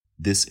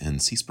This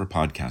NCSPRA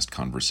podcast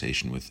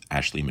conversation with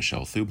Ashley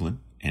Michelle Thublin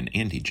and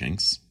Andy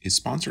Jenks is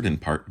sponsored in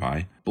part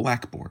by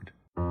Blackboard.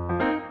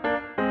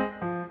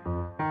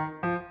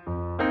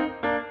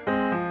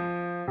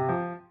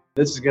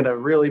 This is going to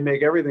really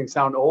make everything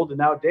sound old and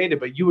outdated,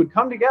 but you would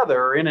come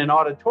together in an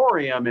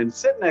auditorium and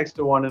sit next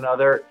to one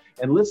another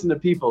and listen to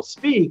people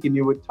speak, and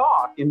you would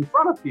talk in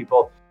front of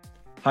people.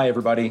 Hi,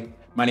 everybody.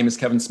 My name is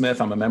Kevin Smith.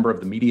 I'm a member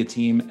of the media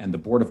team and the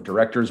board of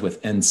directors with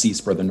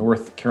NCSPRA, the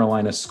North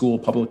Carolina School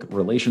Public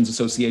Relations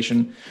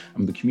Association.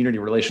 I'm the community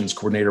relations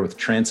coordinator with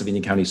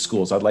Transylvania County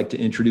Schools. I'd like to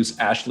introduce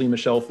Ashley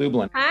Michelle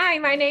Thublin. Hi,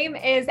 my name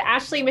is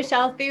Ashley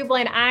Michelle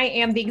Thublin. I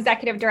am the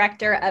executive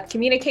director of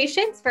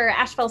communications for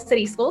Asheville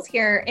City Schools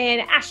here in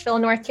Asheville,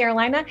 North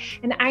Carolina,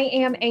 and I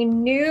am a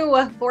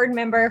new board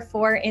member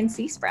for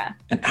NCSPRA.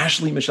 And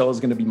Ashley Michelle is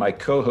going to be my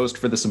co-host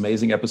for this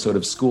amazing episode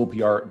of School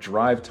PR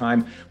Drive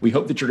Time. We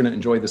hope that you're going to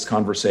enjoy this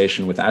conversation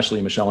with Ashley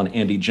Michelle and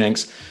Andy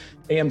Jenks.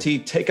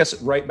 AMT, take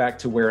us right back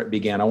to where it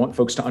began. I want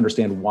folks to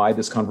understand why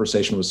this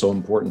conversation was so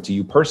important to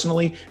you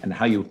personally and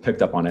how you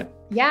picked up on it.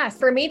 Yes,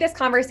 for me, this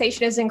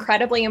conversation is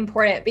incredibly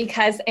important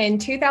because in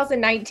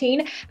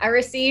 2019, I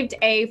received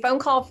a phone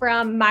call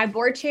from my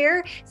board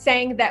chair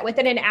saying that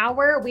within an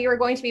hour, we were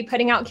going to be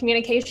putting out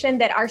communication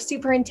that our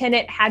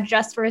superintendent had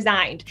just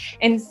resigned.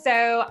 And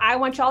so I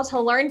want y'all to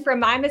learn from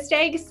my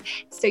mistakes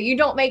so you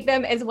don't make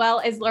them, as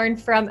well as learn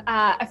from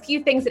a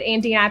few things that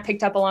Andy and I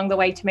picked up along the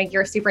way to make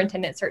your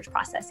superintendent search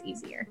process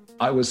easier.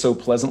 I was so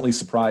pleasantly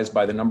surprised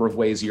by the number of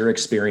ways your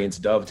experience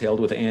dovetailed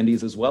with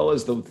Andy's, as well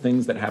as the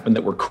things that happened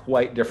that were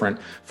quite different.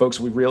 Folks,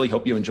 we really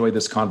hope you enjoy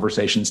this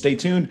conversation. Stay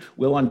tuned.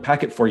 We'll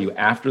unpack it for you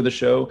after the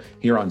show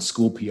here on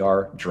School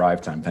PR Drive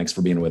Time. Thanks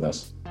for being with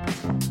us.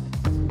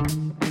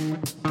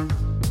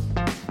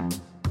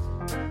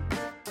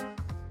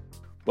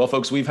 Well,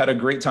 folks, we've had a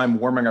great time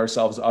warming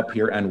ourselves up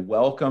here, and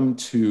welcome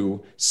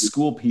to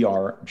School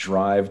PR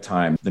Drive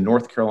Time. The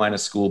North Carolina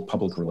School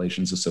Public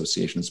Relations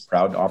Association is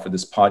proud to offer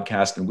this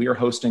podcast, and we are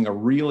hosting a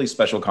really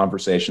special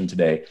conversation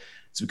today.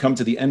 As we come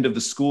to the end of the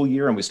school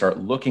year and we start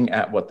looking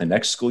at what the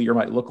next school year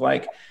might look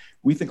like,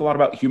 we think a lot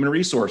about human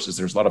resources.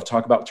 There's a lot of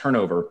talk about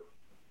turnover.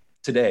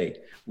 Today,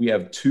 we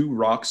have two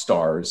rock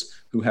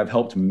stars who have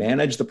helped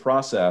manage the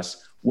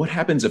process. What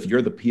happens if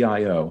you're the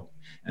PIO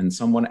and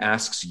someone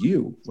asks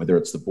you, whether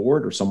it's the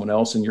board or someone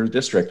else in your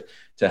district,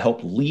 to help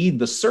lead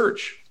the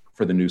search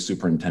for the new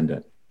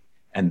superintendent?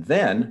 And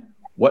then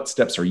what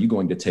steps are you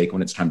going to take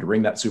when it's time to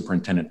bring that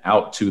superintendent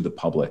out to the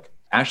public?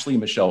 Ashley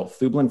Michelle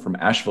Thublin from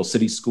Asheville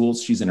City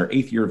Schools. She's in her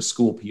 8th year of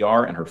school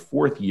PR and her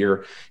 4th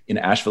year in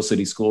Asheville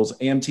City Schools.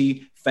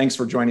 AMT, thanks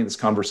for joining this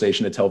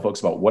conversation to tell folks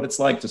about what it's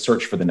like to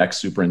search for the next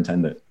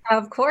superintendent.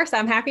 Of course,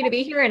 I'm happy to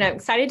be here, and I'm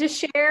excited to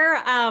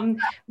share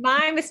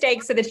my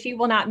mistakes so that you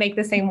will not make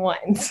the same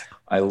ones.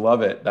 I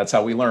love it. That's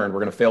how we learn. We're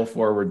going to fail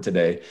forward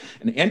today.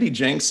 And Andy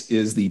Jenks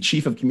is the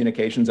Chief of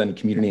Communications and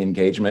Community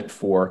Engagement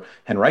for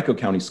Henrico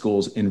County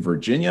Schools in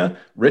Virginia,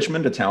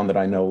 Richmond, a town that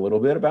I know a little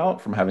bit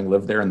about from having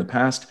lived there in the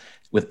past,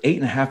 with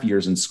 8.5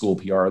 years in school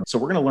PR. So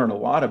we're going to learn a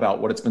lot about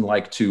what it's been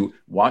like to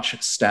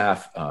watch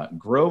staff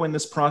grow in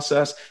this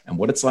process and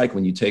what it's like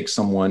when you take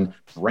someone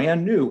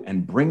brand new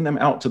and bring them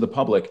out to the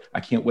public. I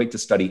can't wait to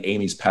study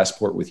Amy's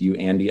passport with you,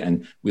 Andy,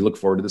 and we look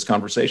forward to this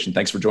conversation.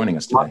 Thanks for joining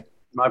us today.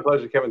 My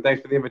pleasure, Kevin.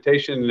 Thanks for the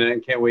invitation,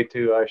 and can't wait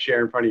to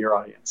share in front of your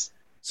audience.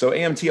 So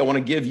AMT, I want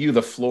to give you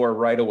the floor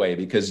right away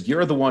because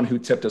you're the one who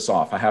tipped us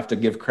off. I have to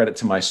give credit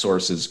to my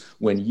sources.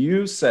 When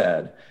you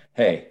said,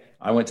 hey,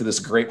 I went to this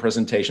great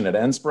presentation at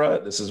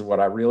NCSPRA. This is what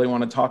I really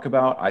want to talk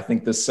about. I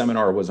think this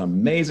seminar was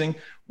amazing.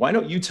 Why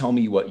don't you tell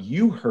me what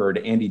you heard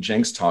Andy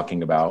Jenks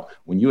talking about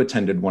when you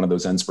attended one of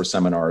those NCSPRA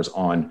seminars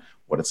on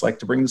what it's like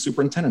to bring the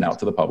superintendent out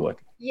to the public?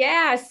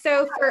 Yeah,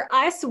 so for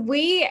us,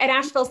 we at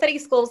Asheville City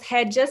Schools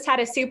had just had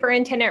a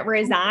superintendent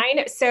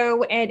resign.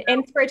 So at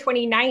NCSPRA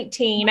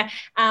 2019,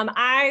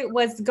 I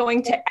was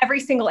going to every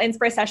single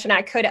NCSPRA session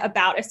I could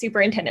about a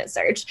superintendent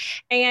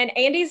search. And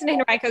Andy's in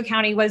Henrico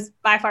County was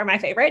by far my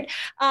favorite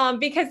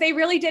because they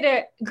really did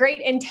a great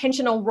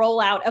intentional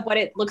rollout of what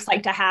it looks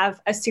like to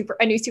have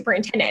a new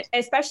superintendent,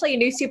 especially a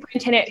new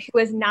superintendent who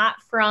was not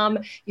from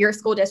your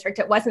school district.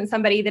 It wasn't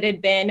somebody that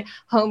had been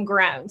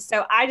homegrown.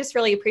 So I just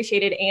really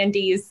appreciated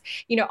Andy's,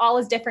 all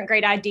his different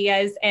great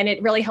ideas. And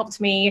it really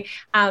helped me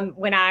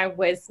when I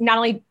was not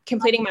only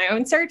completing my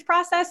own search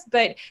process,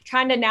 but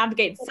trying to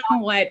navigate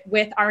somewhat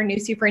with our new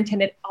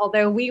superintendent,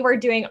 although we were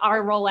doing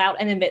our rollout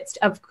in the midst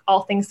of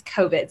all things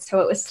COVID.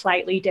 So it was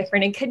slightly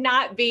different and could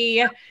not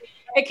be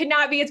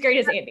as great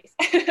as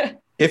Andy's.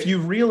 If you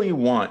really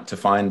want to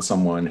find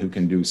someone who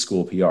can do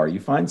school PR, you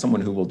find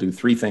someone who will do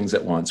 3 things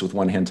at once with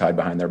one hand tied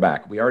behind their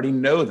back. We already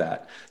know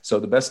that. So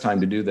the best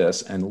time to do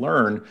this and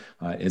learn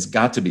is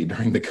got to be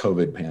during the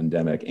COVID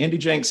pandemic. Andy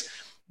Jenks,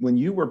 when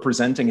you were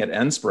presenting at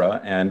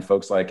NCSPRA and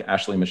folks like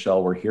Ashley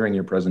Michelle were hearing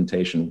your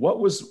presentation, what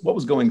was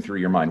going through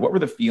your mind? What were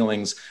the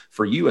feelings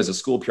for you as a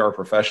school PR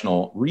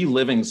professional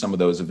reliving some of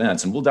those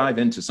events? And we'll dive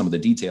into some of the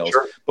details.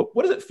 Sure. But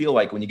what does it feel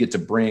like when you get to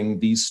bring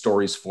these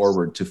stories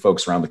forward to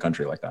folks around the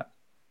country like that?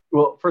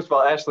 Well, first of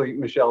all, Ashley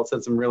Michelle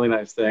said some really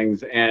nice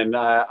things, and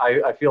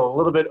I feel a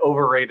little bit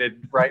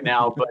overrated right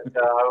now, but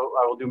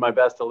I will do my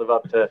best to live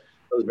up to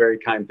those very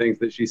kind things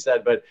that she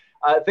said. But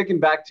thinking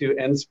back to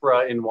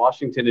NSPRA in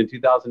Washington in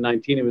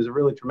 2019, it was a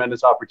really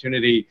tremendous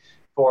opportunity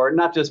for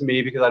not just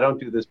me, because I don't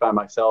do this by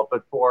myself,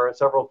 but for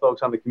several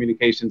folks on the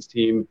communications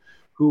team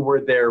who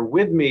were there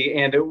with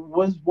me. And it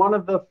was one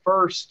of the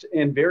first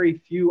and very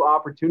few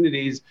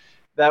opportunities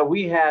that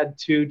we had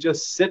to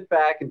just sit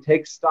back and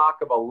take stock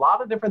of a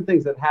lot of different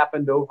things that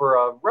happened over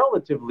a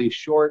relatively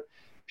short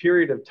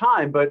period of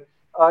time, but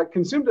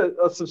consumed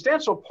a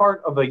substantial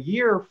part of a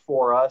year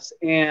for us.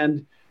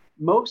 And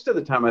most of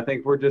the time, I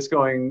think we're just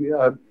going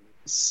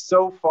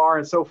so far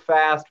and so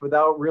fast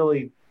without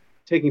really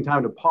taking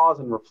time to pause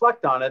and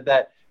reflect on it,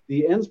 that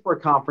the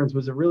NSPRA conference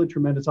was a really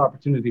tremendous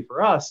opportunity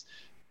for us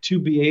to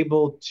be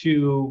able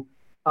to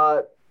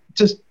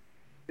just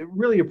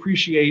really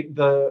appreciate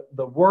the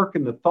work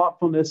and the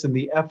thoughtfulness and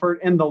the effort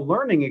and the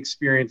learning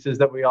experiences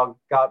that we all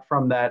got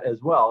from that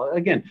as well.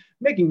 Again,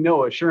 making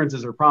no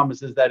assurances or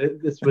promises that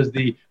this was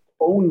the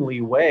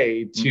only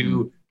way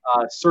to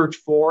search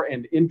for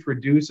and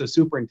introduce a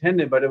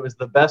superintendent, but it was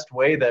the best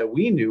way that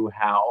we knew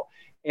how.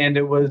 And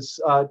it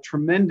was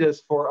tremendous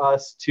for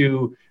us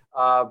to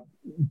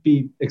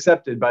be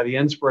accepted by the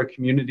NSPRA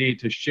community,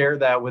 to share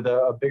that with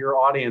a bigger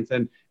audience.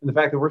 And the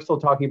fact that we're still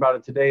talking about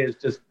it today is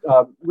just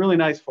really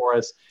nice for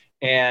us.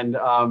 And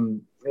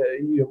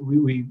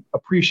we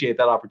appreciate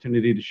that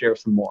opportunity to share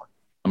some more.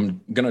 I'm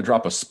going to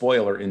drop a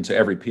spoiler into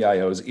every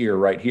PIO's ear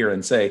right here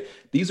and say,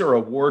 these are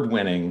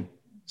award-winning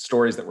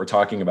stories that we're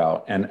talking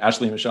about. And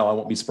Ashley and Michelle, I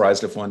won't be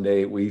surprised if one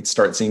day we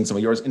start seeing some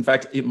of yours. In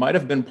fact, it might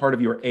have been part of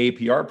your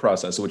APR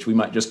process, which we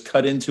might just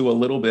cut into a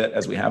little bit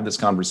as we have this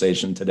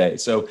conversation today.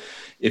 So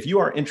if you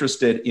are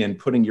interested in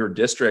putting your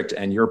district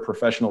and your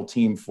professional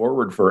team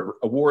forward for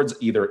awards,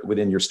 either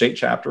within your state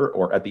chapter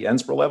or at the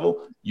NSPRA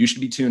level, you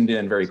should be tuned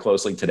in very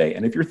closely today.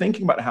 And if you're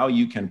thinking about how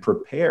you can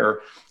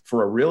prepare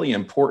for a really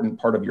important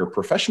part of your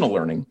professional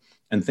learning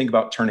and think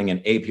about turning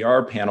an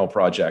APR panel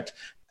project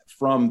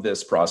from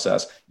this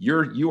process,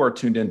 you are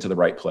tuned into the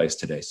right place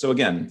today. So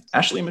again,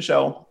 Ashley and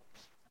Michelle,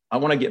 I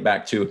want to get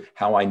back to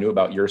how I knew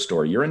about your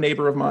story. You're a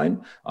neighbor of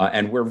mine,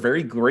 and we're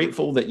very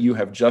grateful that you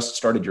have just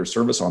started your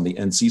service on the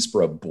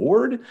NCSPRA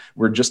board.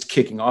 We're just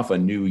kicking off a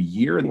new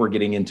year, and we're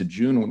getting into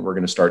June when we're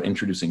going to start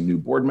introducing new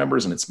board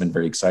members, and it's been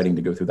very exciting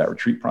to go through that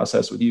retreat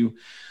process with you.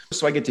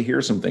 So I get to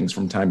hear some things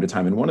from time to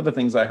time. And one of the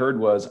things I heard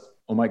was,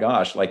 oh my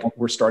gosh, like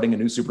we're starting a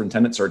new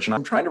superintendent search. And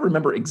I'm trying to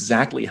remember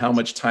exactly how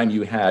much time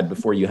you had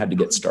before you had to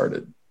get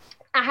started.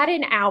 I had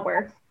an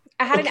hour.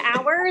 an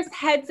hour's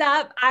heads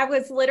up. I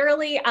was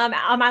literally on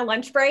my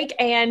lunch break,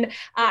 and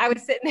I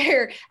was sitting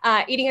there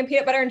eating a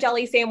peanut butter and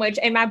jelly sandwich,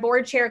 and my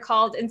board chair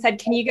called and said,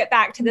 "Can you get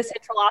back to the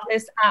central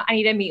office? I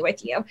need to meet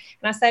with you." And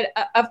I said,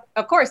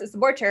 of course, it's the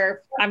board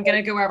chair. I'm going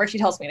to go wherever she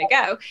tells me to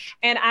go.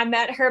 And I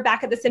met her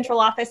back at the central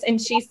office,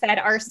 and she said,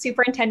 "Our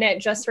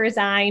superintendent just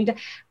resigned.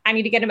 I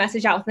need to get a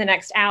message out within the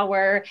next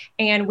hour,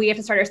 and we have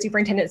to start our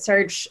superintendent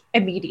search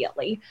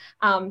immediately."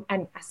 And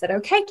I said,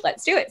 "Okay,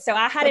 let's do it." So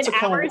I had an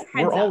hour's heads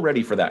up. We're all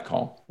ready for that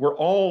call. We're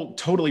all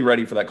totally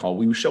ready for that call.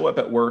 We show up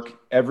at work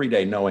every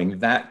day knowing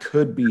that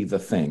could be the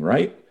thing,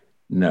 right?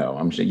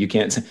 No, you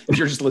can't. If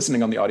you're just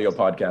listening on the audio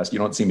podcast, you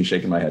don't see me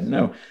shaking my head.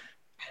 No.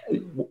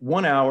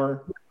 1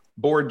 hour,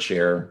 board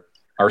chair,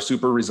 our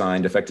super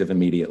resigned, effective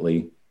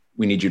immediately.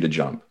 We need you to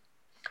jump.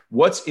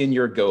 What's in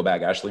your go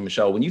bag, Ashley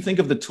Michelle? When you think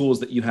of the tools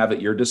that you have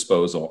at your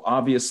disposal,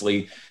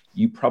 obviously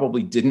you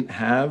probably didn't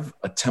have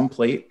a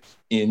template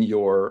in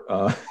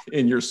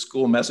your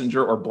school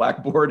messenger or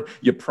Blackboard.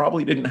 You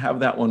probably didn't have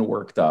that one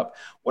worked up.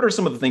 What are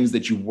some of the things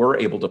that you were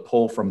able to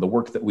pull from the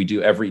work that we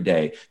do every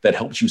day that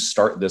helps you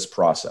start this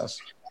process?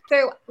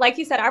 So like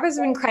you said, I was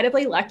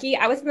incredibly lucky.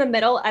 I was in the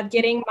middle of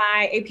getting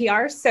my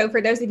APR. So for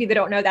those of you that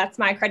don't know, that's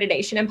my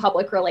accreditation in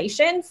public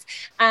relations.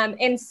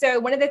 And so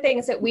one of the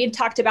things that we had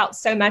talked about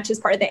so much as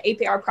part of the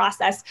APR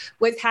process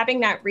was having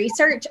that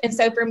research. And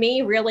so for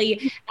me,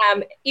 really,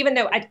 even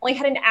though I only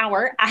had an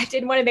hour, I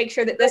did want to make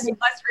sure that this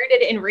was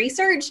rooted in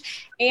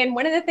research. And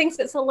one of the things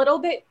that's a little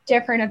bit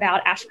different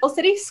about Asheville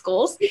City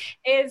Schools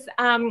is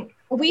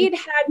we'd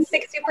had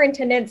 6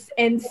 superintendents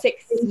in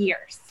 6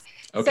 years.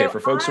 Okay, so for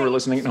folks who are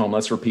listening at home,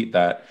 let's repeat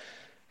that.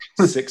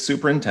 6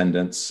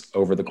 superintendents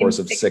over the course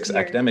of 6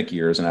 academic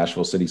years in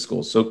Asheville City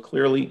Schools. So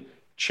clearly,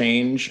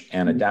 change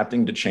and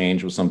adapting to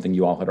change was something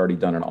you all had already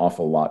done an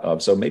awful lot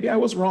of. So maybe I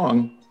was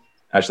wrong,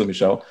 Ashley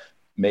Michelle.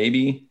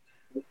 Maybe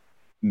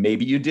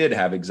you did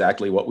have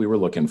exactly what we were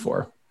looking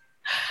for.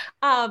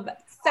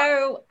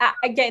 So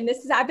again,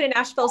 I've been in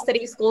Asheville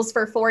City Schools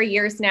for 4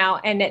 years now.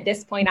 And at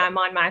this point, I'm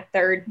on my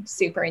 3rd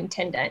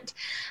superintendent.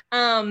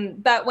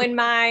 But when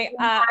my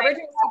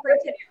original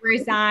superintendent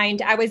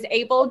resigned, I was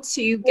able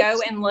to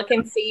go and look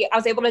and see, I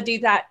was able to do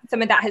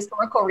some of that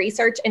historical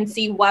research and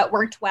see what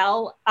worked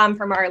well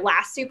from our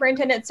last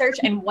superintendent search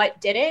and what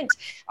didn't.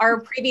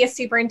 Our previous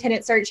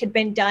superintendent search had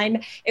been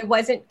done. It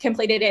wasn't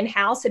completed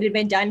in-house. It had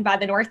been done by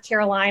the North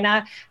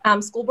Carolina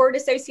School Board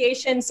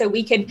Association. So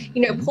we could,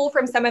 pull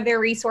from some of their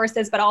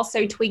resources, but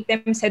also tweak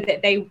them so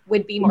that they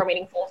would be more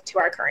meaningful to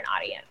our current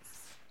audience.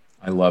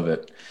 I love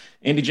it.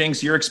 Andy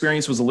Jinks, your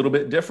experience was a little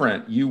bit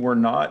different. You were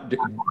not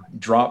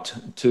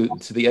dropped to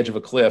the edge of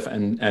a cliff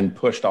and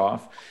pushed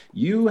off.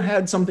 You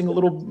had something a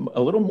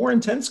little more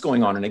intense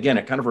going on. And again,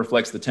 it kind of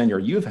reflects the tenure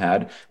you've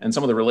had and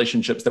some of the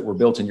relationships that were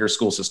built in your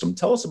school system.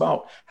 Tell us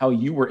about how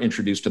you were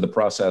introduced to the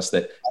process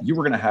that you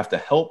were going to have to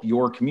help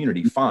your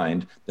community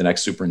find the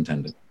next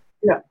superintendent.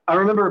 Yeah, I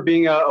remember it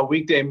being a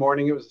weekday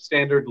morning. It was a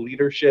standard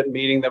leadership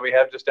meeting that we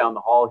have just down the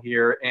hall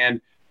here.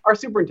 And our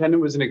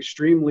superintendent was an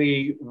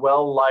extremely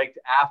well-liked,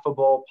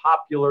 affable,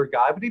 popular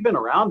guy, but he'd been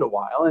around a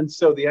while. And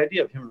so the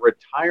idea of him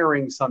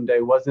retiring someday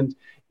wasn't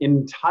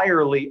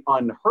entirely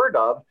unheard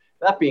of.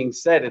 That being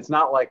said, it's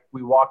not like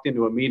we walked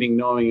into a meeting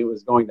knowing it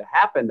was going to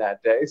happen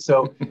that day.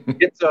 So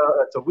it's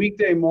a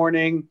weekday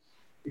morning.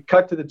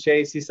 Cut to the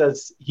chase. He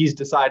says he's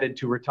decided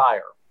to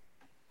retire.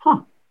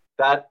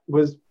 That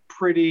was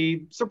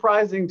pretty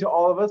surprising to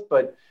all of us,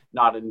 but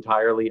not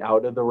entirely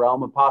out of the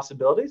realm of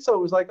possibility. So it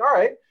was like, all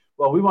right,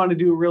 well, we want to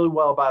do really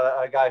well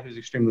by a guy who's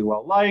extremely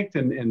well liked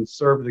and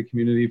serve the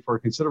community for a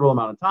considerable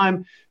amount of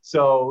time.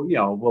 So,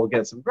 we'll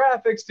get some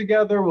graphics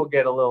together. We'll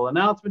get a little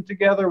announcement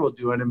together. We'll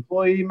do an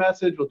employee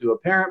message. We'll do a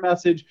parent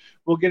message.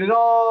 We'll get it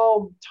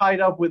all tied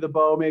up with a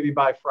bow maybe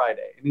by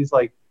Friday. And he's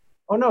like,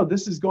 oh, no,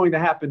 this is going to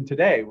happen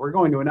today. We're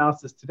going to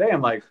announce this today.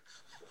 I'm like,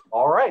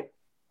 all right,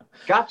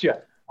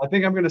 gotcha. I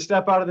think I'm going to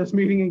step out of this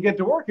meeting and get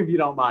to work if you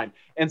don't mind.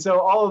 And so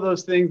all of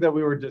those things that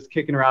we were just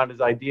kicking around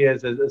as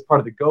ideas as part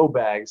of the go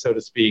bag, so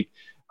to speak,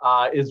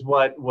 is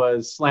what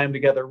was slammed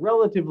together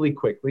relatively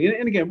quickly.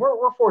 And again,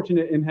 we're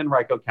fortunate in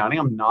Henrico County.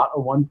 I'm not a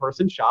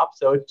one-person shop,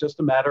 so it's just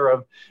a matter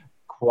of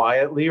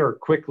quietly or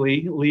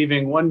quickly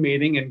leaving one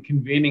meeting and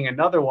convening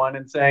another one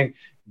and saying,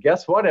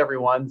 guess what,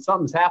 everyone,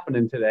 something's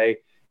happening today.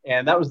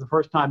 And that was the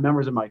first time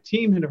members of my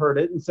team had heard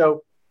it. And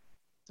so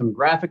some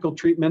graphical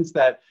treatments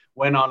that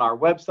went on our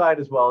website,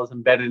 as well as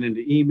embedded into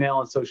email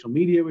and social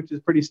media, which is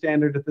pretty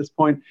standard at this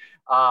point.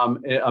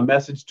 A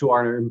message to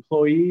our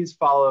employees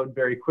followed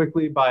very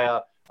quickly by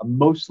a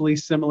mostly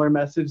similar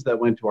message that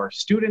went to our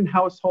student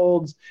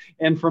households.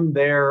 And from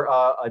there,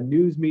 a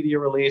news media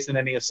release and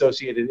any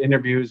associated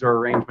interviews or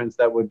arrangements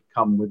that would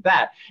come with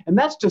that. And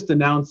that's just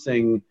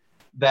announcing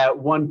that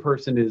one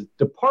person is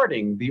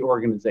departing the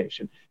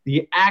organization.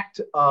 The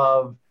act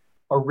of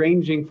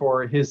arranging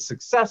for his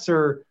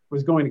successor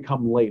was going to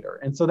come later.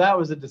 And so that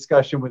was a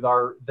discussion with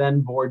our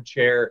then board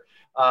chair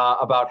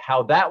about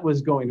how that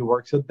was going to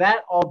work. So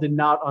that all did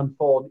not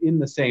unfold in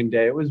the same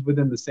day. It was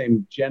within the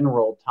same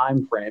general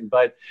time frame.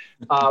 But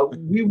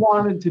we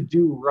wanted to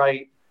do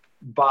right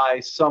by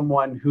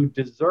someone who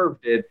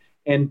deserved it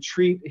and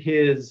treat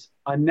his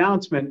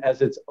announcement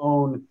as its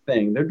own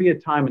thing. There'd be a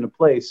time and a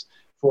place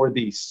for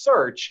the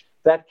search.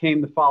 That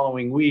came the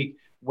following week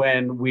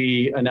when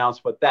we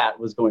announced what that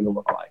was going to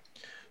look like.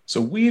 So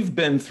we've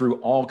been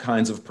through all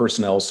kinds of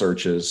personnel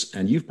searches,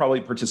 and you've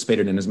probably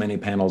participated in as many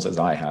panels as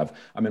I have.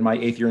 I'm in my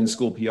 8th year in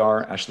school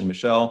PR. Ashley,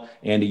 Michelle,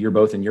 Andy, you're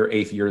both in your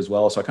 8th year as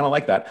well. So I kind of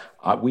like that.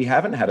 We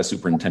haven't had a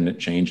superintendent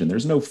change, and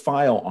there's no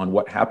file on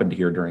what happened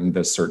here during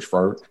this search for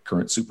our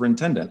current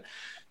superintendent.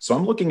 So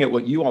I'm looking at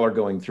what you all are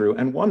going through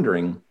and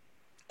wondering,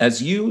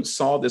 as you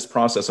saw this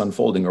process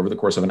unfolding over the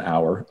course of an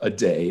hour, a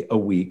day, a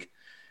week,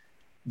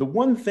 the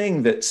one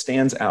thing that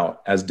stands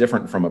out as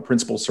different from a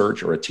principal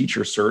search or a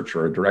teacher search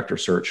or a director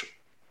search,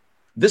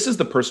 this is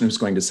the person who's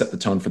going to set the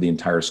tone for the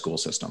entire school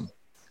system.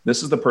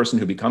 This is the person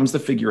who becomes the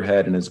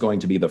figurehead and is going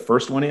to be the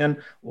first one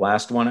in,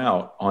 last one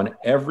out on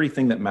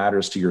everything that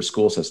matters to your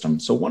school system.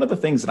 So one of the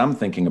things that I'm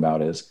thinking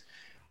about is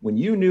when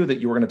you knew that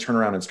you were going to turn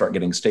around and start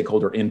getting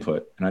stakeholder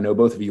input, and I know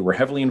both of you were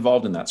heavily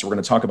involved in that, so we're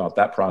going to talk about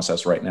that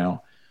process right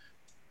now.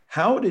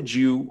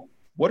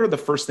 What are the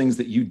first things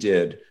that you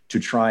did to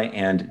try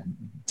and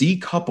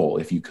decouple,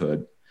 if you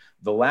could,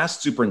 the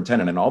last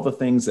superintendent and all the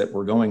things that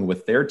were going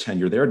with their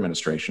tenure, their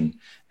administration,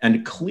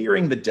 and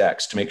clearing the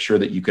decks to make sure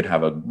that you could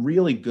have a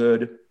really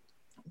good,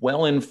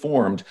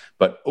 well-informed,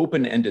 but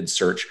open-ended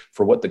search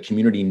for what the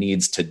community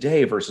needs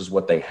today versus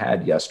what they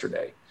had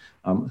yesterday?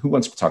 Who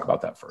wants to talk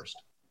about that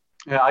first?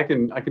 Yeah, I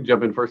can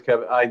jump in first,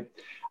 Kevin. I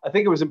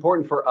think it was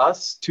important for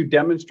us to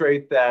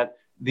demonstrate that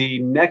the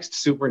next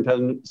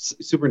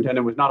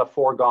superintendent was not a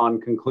foregone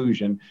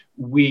conclusion.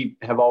 We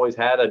have always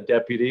had a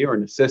deputy or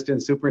an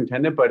assistant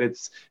superintendent, but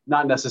it's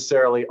not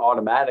necessarily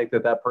automatic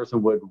that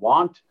person would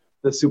want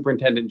the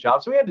superintendent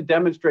job. So we had to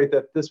demonstrate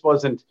that this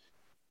wasn't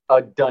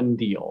a done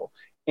deal.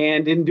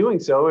 And in doing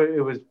so, it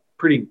was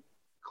pretty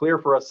clear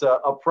for us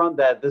up front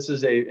that this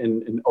is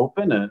an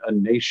open, a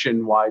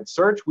nationwide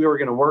search. We were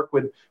going to work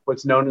with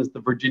what's known as the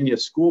Virginia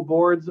School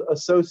Boards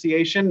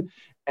Association,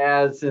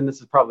 and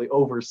this is probably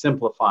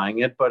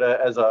oversimplifying it, but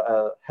as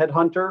a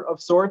headhunter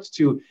of sorts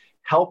to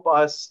help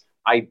us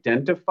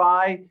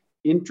identify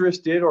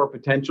interested or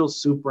potential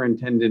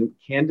superintendent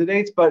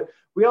candidates. But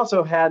we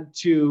also had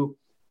to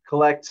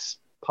collect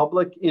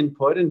public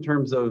input in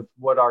terms of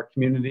what our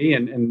community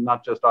and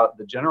not just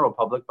the general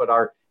public, but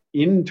our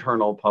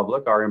internal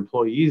public, our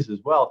employees as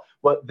well,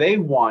 what they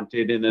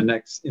wanted in the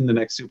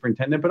next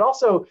superintendent, but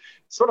also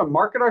sort of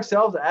market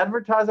ourselves,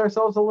 advertise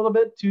ourselves a little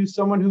bit to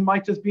someone who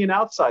might just be an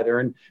outsider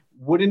and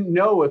wouldn't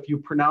know if you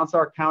pronounce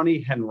our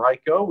county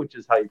Henrico, which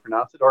is how you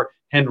pronounce it, or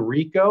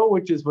Henrico,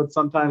 which is what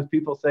sometimes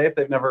people say if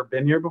they've never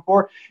been here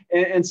before.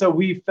 And so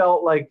we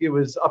felt like it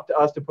was up to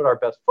us to put our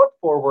best foot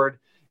forward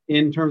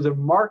in terms of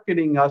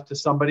marketing us to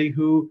somebody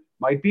who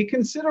might be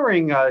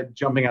considering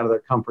jumping out of their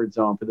comfort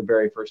zone for the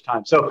very first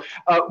time. So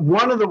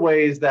one of the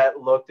ways that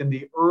looked in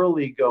the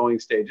early going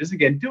stages,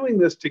 again, doing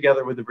this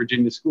together with the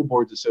Virginia School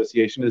Boards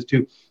Association, is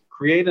to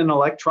create an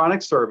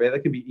electronic survey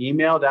that can be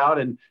emailed out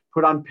and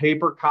put on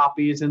paper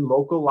copies in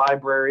local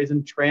libraries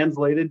and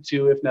translated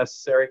too, if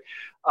necessary.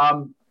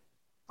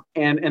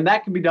 And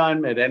that can be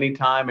done at any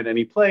time, at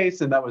any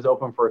place. And that was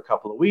open for a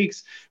couple of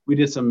weeks. We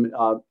did some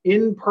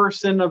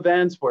in-person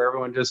events where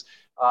everyone just,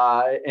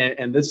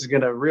 and this is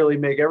going to really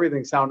make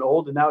everything sound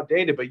old and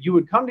outdated, but you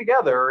would come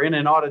together in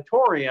an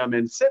auditorium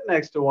and sit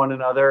next to one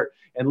another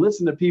and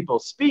listen to people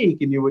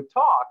speak, and you would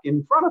talk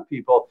in front of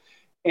people.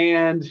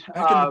 And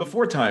back in the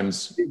before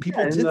times,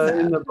 people did that.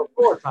 In the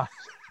before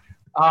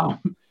times.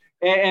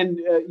 And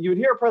you would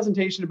hear a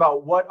presentation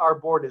about what our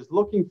board is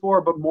looking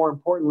for, but more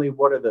importantly,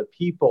 what are the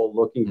people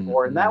looking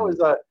for? And that was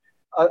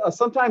a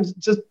sometimes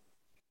just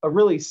a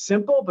really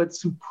simple but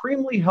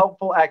supremely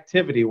helpful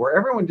activity where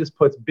everyone just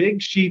puts big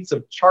sheets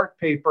of chart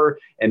paper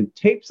and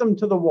tapes them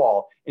to the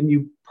wall. And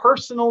you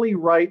personally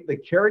write the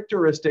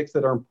characteristics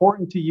that are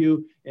important to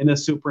you in a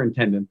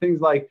superintendent.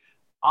 Things like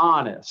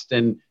honest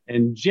and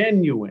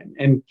genuine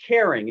and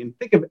caring. And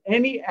think of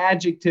any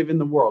adjective in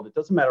the world. It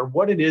doesn't matter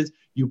what it is,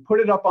 you put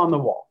it up on the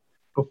wall.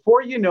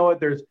 Before you know it,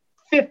 there's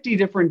 50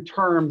 different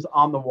terms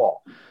on the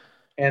wall.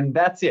 And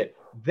that's it.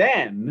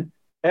 Then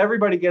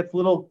everybody gets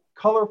little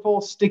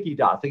colorful sticky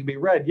dots. They can be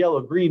red,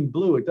 yellow, green,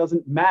 blue. It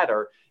doesn't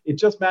matter. It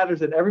just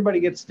matters that everybody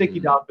gets sticky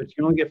dots, but you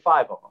can only get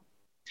 5 of them.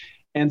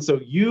 And so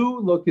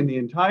you look in the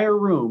entire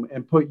room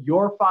and put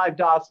your 5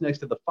 dots next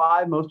to the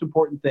 5 most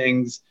important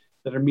things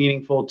that are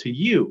meaningful to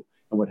you.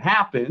 And what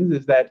happens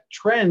is that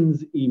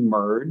trends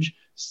emerge.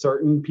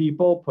 Certain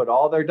people put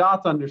all their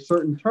dots under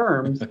certain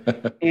terms.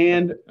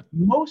 And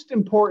most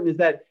important is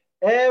that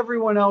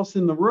everyone else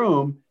in the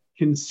room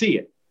can see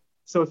it.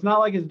 So it's not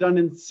like it's done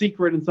in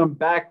secret in some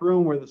back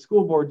room where the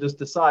school board just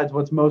decides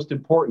what's most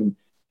important.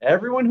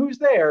 Everyone who's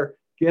there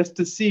gets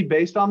to see,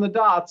 based on the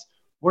dots,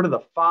 what are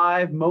the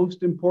 5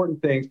 most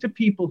important things to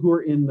people who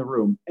are in the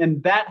room.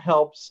 And that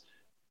helps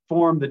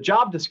form the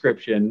job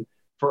description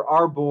for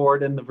our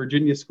board and the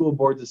Virginia School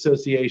Boards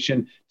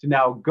Association to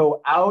now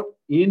go out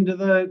into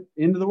the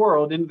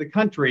world, into the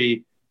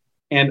country,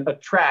 and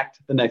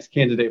attract the next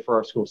candidate for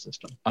our school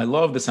system. I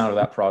love the sound of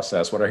that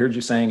process. What I heard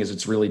you saying is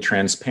it's really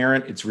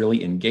transparent. It's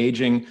really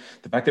engaging.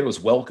 The fact that it was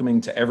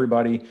welcoming to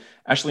everybody.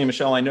 Ashley and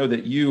Michelle, I know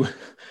that you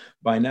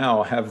by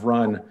now have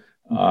run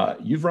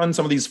you've run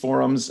some of these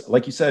forums,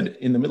 like you said,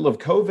 in the middle of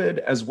COVID,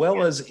 as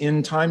well as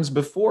in times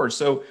before.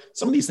 So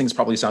some of these things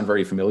probably sound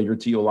very familiar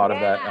to you. A lot of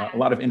that, a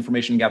lot of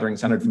information gathering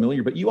sounded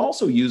familiar, but you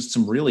also used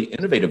some really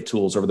innovative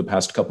tools over the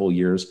past couple of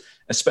years,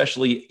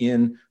 especially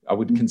in, I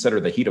would consider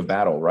the heat of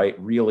battle, right?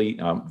 Really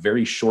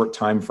very short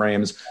time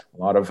frames, a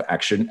lot of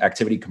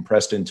activity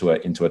compressed into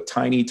a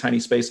tiny, tiny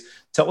space.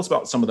 Tell us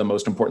about some of the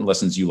most important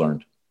lessons you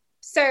learned.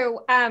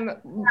 So kind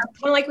of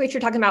like what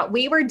you're talking about,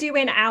 we were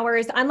doing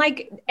ours,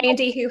 unlike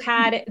Andy, who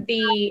had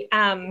the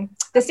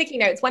sticky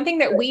notes. One thing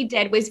that we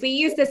did was we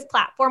used this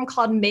platform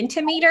called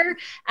Mentimeter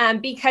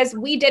because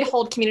we did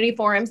hold community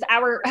forums.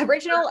 Our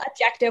original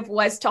objective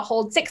was to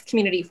hold 6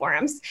 community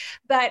forums.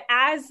 But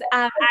as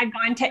I'd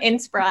gone to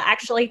Inspira,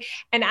 actually,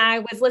 and I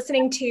was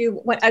listening to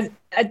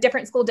a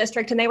different school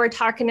district, and they were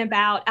talking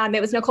about,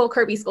 it was Nicole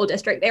Kirby School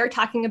District. They were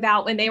talking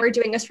about when they were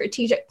doing a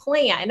strategic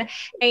plan,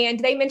 and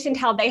they mentioned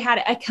how they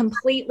had a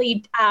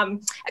complete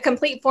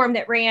form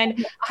that ran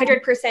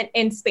 100%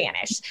 in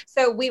Spanish.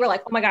 So we were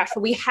like, oh my gosh,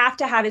 well, we have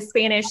to have a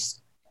Spanish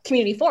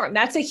community forum.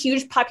 That's a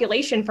huge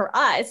population for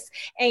us.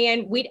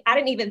 And I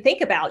didn't even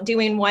think about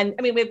doing one.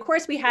 I mean, of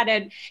course we had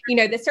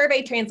the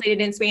survey translated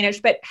in Spanish,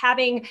 but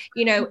having,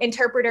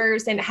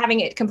 interpreters and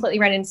having it completely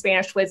run in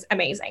Spanish was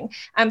amazing.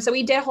 So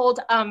we did hold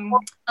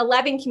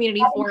 11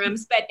 community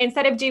forums, but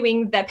instead of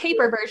doing the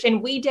paper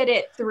version, we did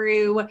it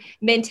through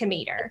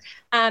Mentimeter.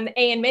 And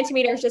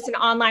Mentimeter is just an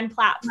online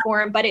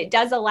platform, but it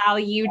does allow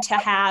you to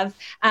have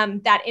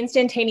that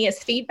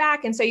instantaneous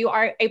feedback. And so you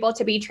are able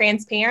to be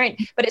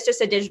transparent, but it's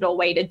just a digital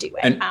way to do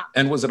it.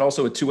 And was it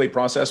also a two-way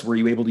process? Were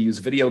you able to use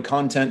video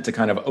content to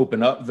kind of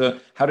open up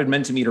how did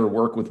Mentimeter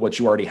work with what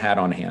you already had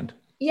on hand?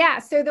 Yeah.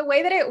 So the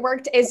way that it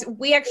worked is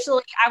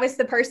I was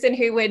the person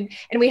who would,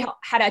 and we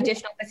had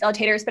additional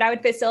facilitators, but I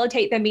would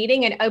facilitate the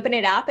meeting and open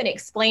it up and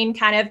explain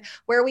kind of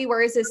where we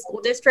were as a school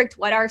district,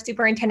 what our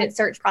superintendent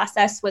search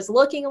process was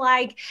looking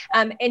like,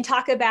 and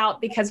talk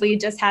about, because we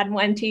just had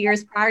one 2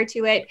 years prior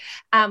to it,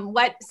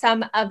 what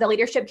some of the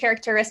leadership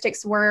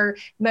characteristics were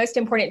most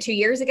important 2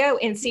 years ago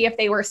and see if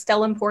they were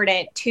still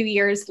important 2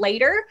 years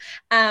later.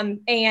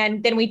 And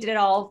then we did it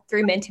all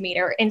through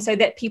Mentimeter. And so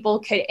that people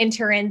could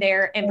enter in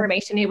their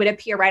information. It would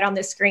appear appear right on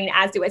the screen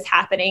as it was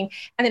happening.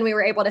 And then we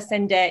were able to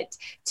send it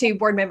to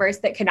board members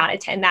that could not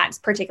attend that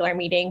particular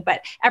meeting,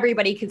 but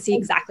everybody could see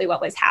exactly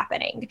what was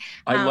happening.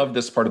 I love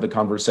this part of the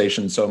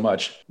conversation so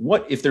much.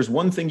 What if there's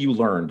one thing you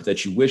learned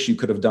that you wish you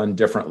could have done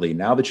differently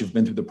now that you've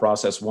been through the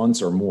process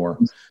once or more?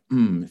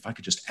 If I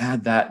could just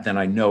add that, then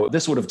I know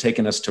this would have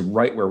taken us to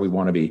right where we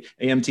want to be.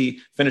 AMT,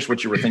 finish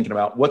what you were thinking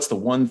about. What's the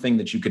one thing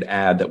that you could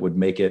add that would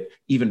make it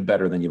even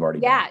better than you've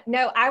already done? Yeah,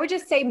 no, I would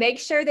just say make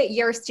sure that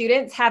your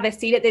students have a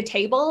seat at the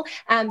table.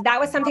 That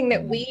was something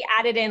that we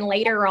added in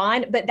later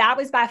on, but that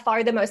was by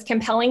far the most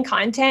compelling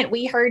content.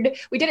 We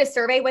did a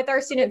survey with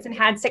our students and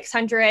had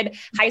 600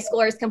 high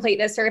schoolers complete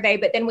the survey,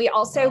 but then we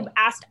also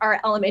asked our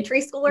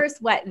elementary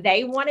schoolers what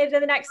they wanted in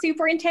the next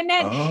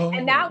superintendent.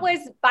 And that was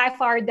by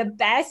far the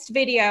best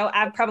video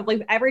I've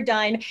probably ever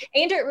done.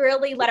 And it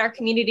really let our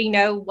community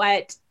know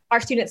what our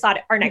students thought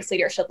our next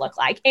leader should look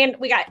like. And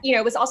we got,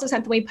 it was also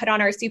something we put on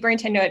our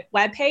superintendent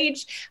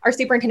webpage, our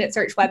superintendent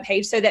search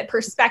webpage, so that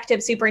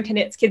prospective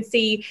superintendents could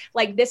see,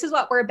 like, this is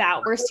what we're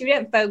about. We're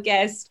student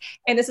focused,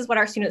 and this is what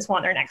our students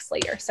want in our next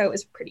leader. So it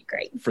was pretty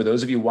great. For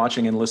those of you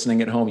watching and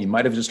listening at home, you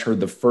might have just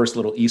heard the first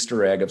little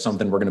Easter egg of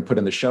something we're going to put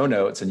in the show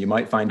notes, and you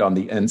might find on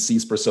the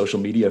NCSPRA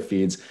social media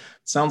feeds.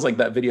 Sounds like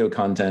that video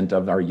content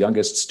of our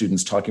youngest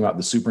students talking about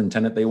the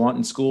superintendent they want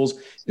in schools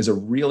is a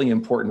really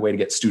important way to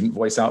get student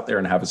voice out there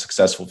and have a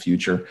successful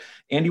future.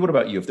 Andy, what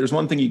about you? If there's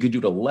one thing you could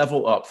do to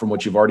level up from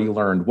what you've already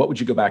learned, what would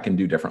you go back and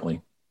do differently?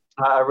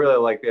 I really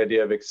like the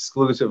idea of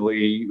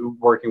exclusively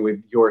working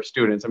with your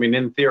students. I mean,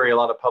 in theory, a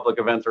lot of public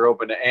events are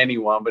open to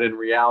anyone, but in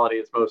reality,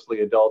 it's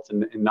mostly adults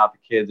and not the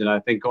kids. And I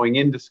think going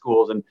into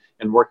schools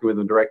and working with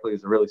them directly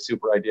is a really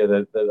super idea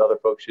that other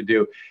folks should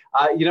do.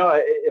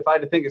 If I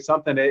had to think of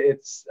something,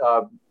 it's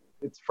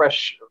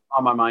fresh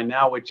on my mind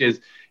now, which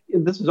is,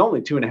 this was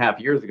only 2.5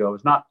 years ago. It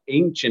was not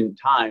ancient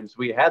times.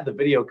 We had the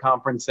video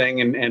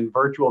conferencing and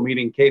virtual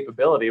meeting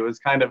capability. It was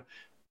kind of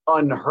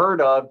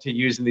unheard of to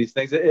use in these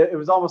things. It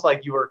was almost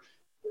like you were,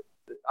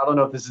 I don't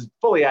know if this is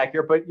fully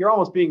accurate, but you're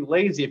almost being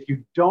lazy if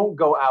you don't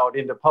go out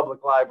into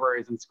public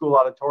libraries and school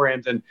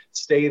auditoriums and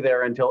stay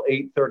there until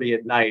 8:30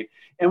 at night.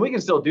 And we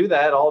can still do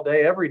that all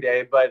day, every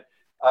day, but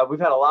we've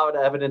had a lot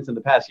of evidence in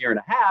the past 1.5 years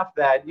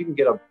that you can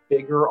get a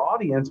bigger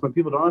audience when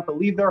people don't have to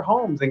leave their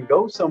homes and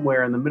go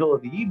somewhere in the middle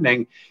of the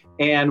evening.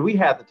 And we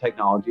had the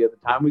technology at the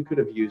time. We could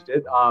have used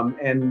it.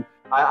 And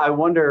I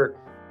wonder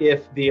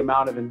if the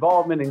amount of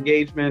involvement,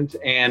 engagement,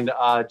 and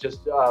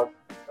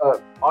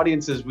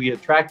audiences we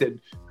attracted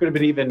could have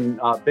been even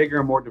bigger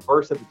and more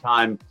diverse at the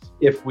time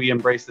if we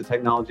embraced the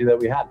technology that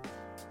we had.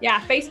 Yeah,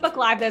 Facebook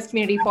Live, those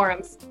community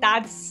forums.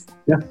 That's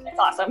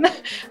awesome.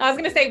 I was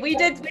going to say we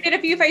did a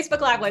few Facebook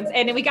Live ones,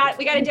 and we got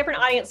a different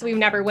audience we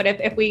never would have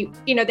if we,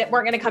 that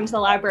weren't going to come to the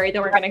library, that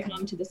weren't going to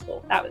come to the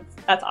school.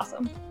 That's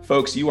awesome.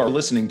 Folks, you are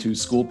listening to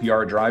School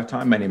PR Drive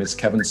Time. My name is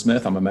Kevin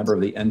Smith. I'm a member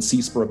of the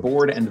NCSPRA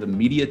board and the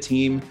media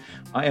team.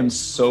 I am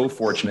so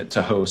fortunate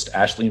to host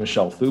Ashley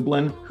Michelle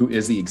Thublin, who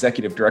is the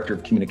Executive Director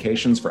of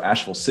Communications for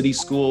Asheville City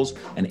Schools,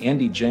 and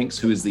Andy Jenks,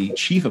 who is the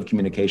Chief of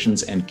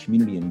Communications and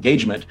Community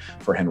Engagement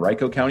for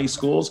Henrico County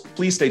Schools.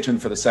 Please stay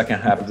tuned for the second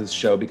half of this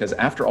show, because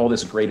after all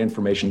this great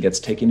information gets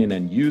taken in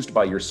and used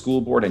by your school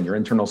board and your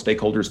internal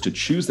stakeholders to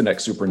choose the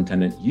next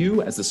superintendent,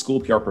 you as the school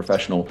PR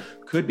professional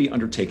could be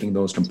undertaking the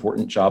most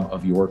important job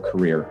of your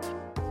career.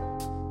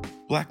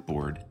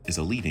 Blackboard is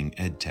a leading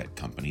ed tech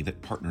company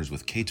that partners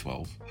with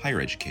K-12,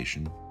 higher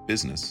education,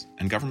 business,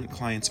 and government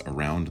clients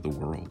around the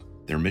world.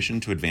 Their mission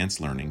to advance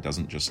learning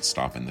doesn't just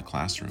stop in the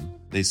classroom.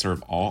 They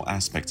serve all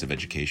aspects of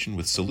education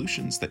with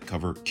solutions that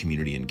cover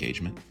community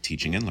engagement,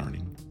 teaching and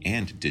learning,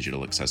 and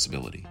digital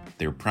accessibility.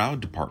 They're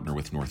proud to partner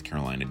with North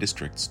Carolina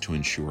districts to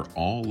ensure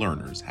all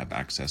learners have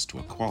access to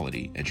a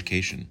quality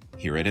education.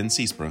 Here at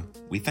NCSPRA,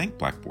 we thank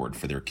Blackboard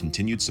for their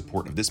continued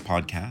support of this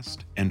podcast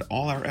and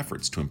all our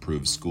efforts to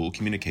improve school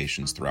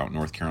communications throughout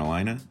North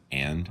Carolina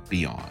and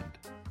beyond.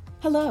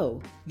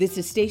 Hello, this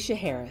is Stacia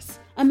Harris,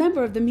 a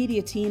member of the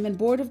media team and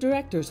board of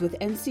directors with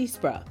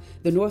NCSPRA,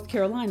 the North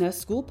Carolina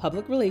School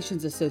Public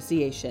Relations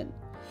Association.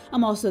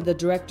 I'm also the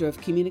Director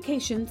of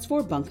Communications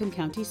for Buncombe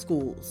County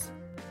Schools.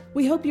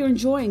 We hope you're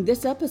enjoying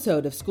this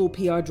episode of School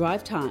PR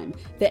Drive Time,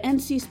 the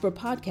NCSPRA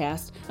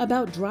podcast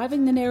about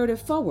driving the narrative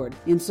forward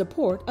in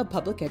support of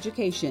public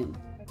education.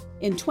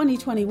 In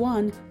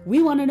 2021,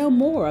 we want to know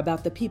more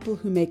about the people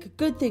who make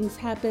good things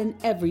happen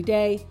every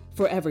day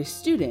for every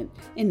student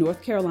in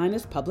North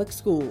Carolina's public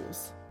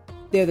schools.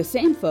 They're the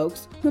same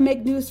folks who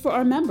make news for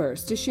our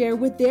members to share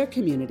with their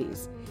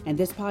communities, and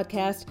this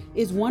podcast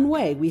is one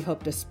way we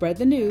hope to spread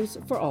the news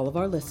for all of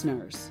our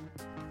listeners.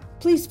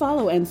 Please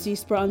follow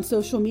NCSPRA on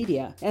social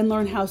media and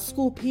learn how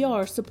school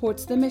PR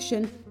supports the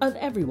mission of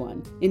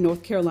everyone in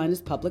North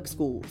Carolina's public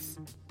schools.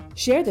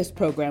 Share this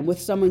program with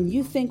someone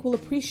you think will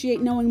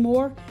appreciate knowing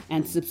more,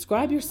 and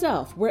subscribe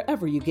yourself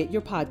wherever you get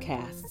your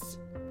podcasts.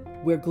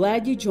 We're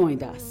glad you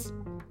joined us.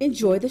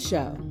 Enjoy the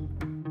show.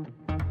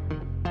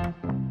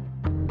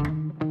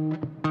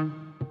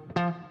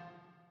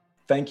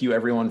 Thank you,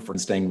 everyone, for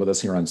staying with us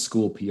here on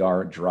School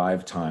PR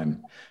Drive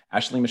Time.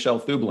 Ashley Michelle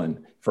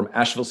Thublin from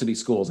Asheville City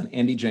Schools and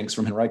Andy Jenks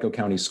from Henrico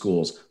County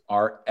Schools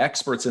are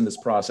experts in this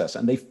process,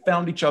 and they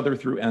found each other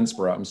through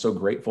NSPRA. I'm so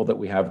grateful that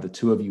we have the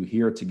two of you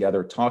here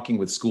together talking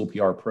with school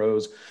PR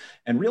pros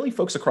and really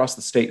folks across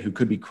the state who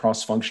could be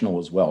cross-functional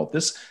as well.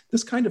 This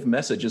kind of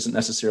message isn't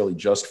necessarily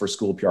just for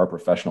school PR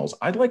professionals.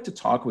 I'd like to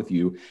talk with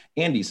you,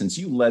 Andy, since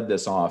you led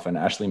this off, and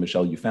Ashley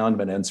Michelle, you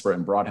found him at NSPRA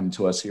and brought him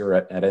to us here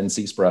at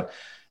NCSPRA.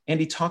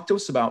 Andy, talk to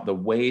us about the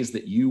ways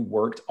that you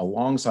worked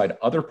alongside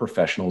other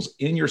professionals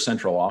in your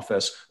central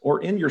office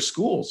or in your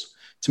schools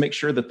to make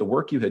sure that the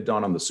work you had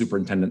done on the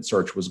superintendent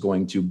search was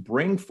going to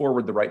bring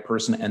forward the right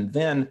person, and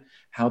then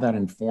how that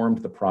informed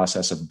the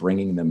process of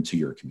bringing them to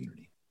your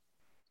community.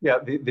 Yeah,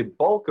 the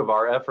bulk of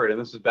our effort, and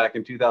this was back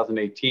in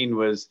 2018,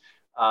 was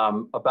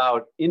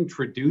about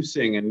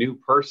introducing a new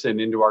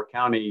person into our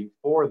county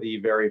for the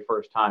very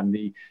first time.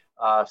 The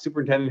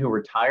superintendent who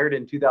retired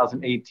in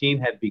 2018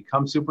 had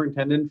become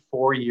superintendent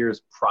 4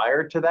 years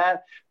prior to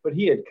that, but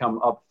he had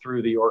come up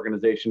through the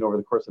organization over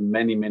the course of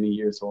many, many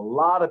years. So a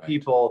lot of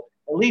people,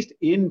 at least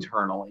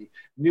internally,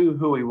 knew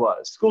who he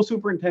was. School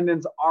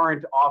superintendents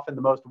aren't often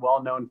the most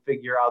well-known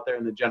figure out there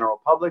in the general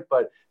public,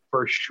 but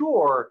for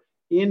sure,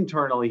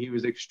 internally, he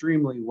was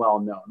extremely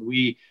well-known.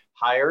 We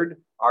hired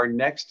our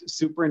next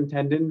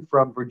superintendent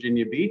from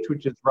Virginia Beach,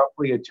 which is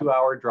roughly a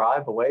 2-hour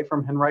drive away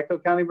from Henrico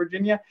County,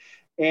 Virginia.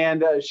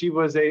 And she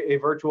was a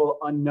virtual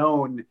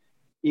unknown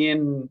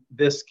in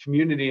this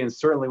community and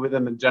certainly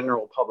within the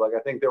general public. I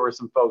think there were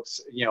some folks,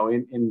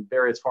 in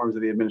various forms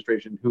of the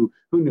administration who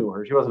knew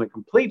her. She wasn't a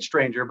complete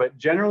stranger, but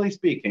generally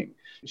speaking,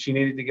 she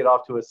needed to get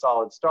off to a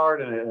solid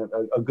start and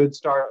a good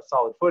start, a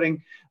solid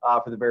footing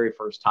for the very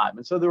first time.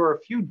 And so there were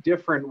a few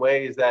different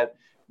ways that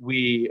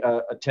we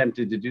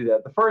attempted to do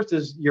that. The first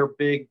is your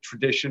big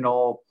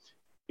traditional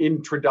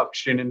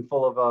introduction in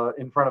front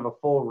of a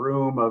full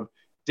room of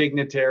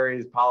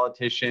dignitaries,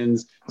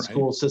 politicians,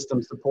 school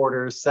system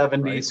supporters,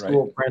 70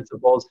 school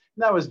principals.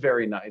 And that was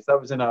very nice. That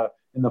was in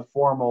the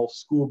formal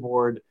school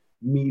board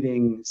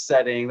meeting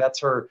setting.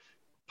 That's her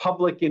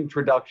public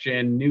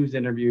introduction, news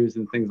interviews,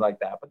 and things like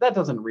that. But that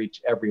doesn't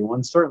reach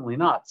everyone, certainly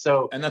not.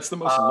 So, and that's the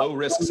most low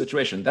risk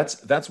situation.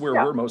 That's where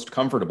we're most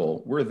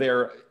comfortable. We're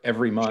there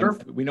every month.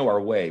 Sure. We know our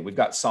way. We've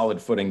got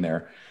solid footing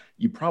there.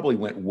 You probably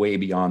went way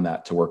beyond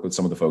that to work with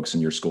some of the folks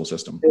in your school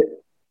system.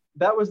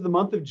 That was the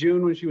month of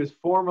June when she was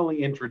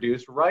formally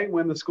introduced, right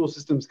when the school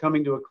system's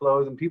coming to a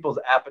close and people's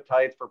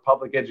appetites for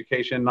public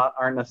education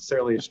aren't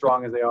necessarily as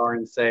strong as they are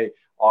in, say,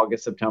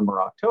 August,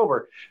 September,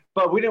 October.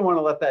 But we didn't want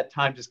to let that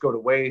time just go to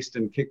waste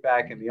and kick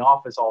back in the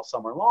office all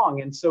summer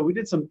long. And so we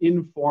did some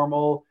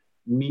informal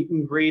meet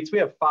and greets. We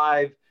have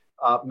 5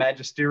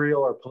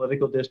 magisterial or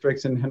political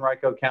districts in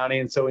Henrico County.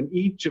 And so in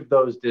each of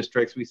those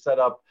districts, we set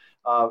up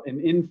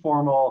an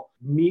informal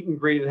meet and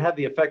greet. It had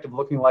the effect of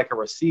looking like a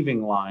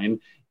receiving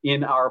line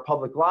in our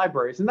public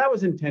libraries. And that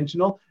was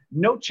intentional.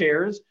 No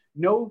chairs,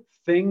 no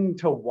thing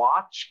to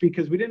watch,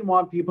 because we didn't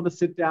want people to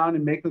sit down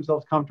and make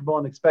themselves comfortable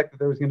and expect that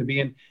there was going to be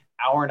an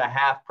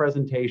hour-and-a-half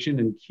presentation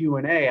and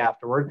Q&A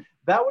afterward.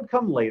 That would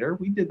come later.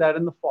 We did that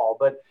in the fall.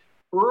 But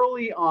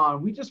early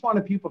on, we just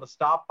wanted people to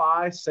stop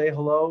by, say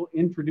hello,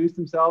 introduce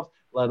themselves,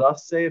 let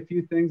us say a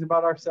few things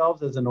about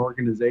ourselves as an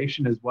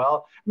organization as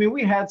well. I mean,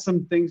 we had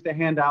some things to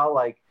hand out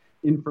like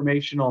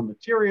informational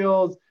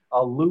materials,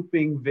 a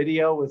looping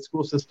video with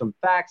school system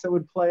facts that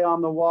would play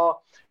on the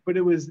wall, but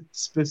it was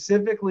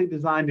specifically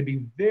designed to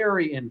be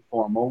very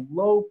informal,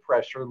 low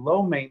pressure,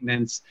 low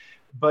maintenance,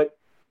 but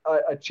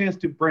a chance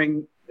to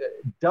bring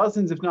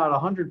dozens, if not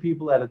 100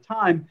 people at a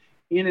time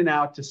in and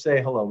out to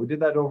say hello. We did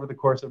that over the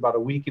course of about a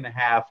week and a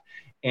half,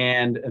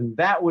 and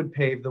that would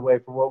pave the way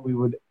for what we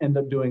would end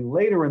up doing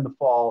later in the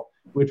fall,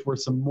 which were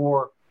some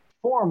more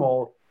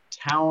formal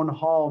town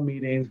hall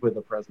meetings with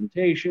a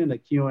presentation, a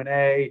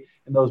Q&A,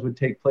 and those would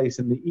take place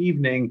in the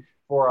evening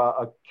for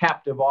a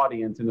captive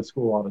audience in a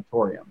school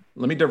auditorium.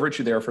 Let me divert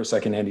you there for a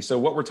second, Andy. So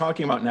what we're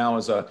talking about now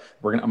is I'm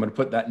going to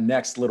put that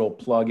next little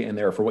plug in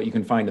there for what you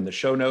can find in the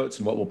show notes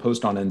and what we'll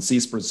post on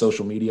NCSPRA's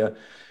social media.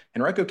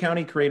 Henrico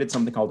County created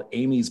something called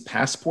Amy's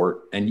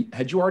Passport. And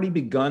had you already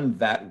begun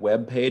that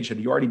webpage? Had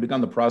you already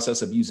begun the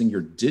process of using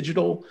your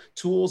digital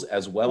tools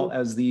as well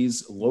as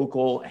these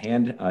local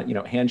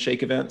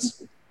handshake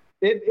events?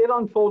 It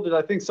unfolded,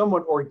 I think,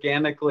 somewhat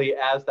organically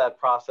as that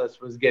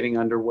process was getting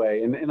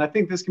underway. And I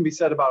think this can be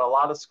said about a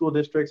lot of school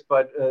districts,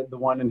 but the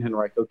one in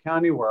Henrico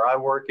County where I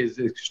work is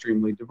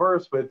extremely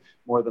diverse with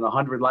more than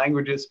 100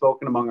 languages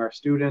spoken among our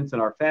students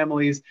and our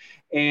families.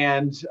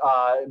 And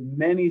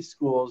many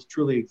schools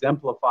truly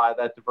exemplify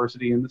that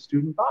diversity in the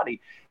student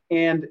body.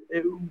 And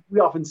we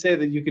often say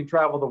that you can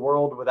travel the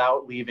world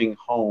without leaving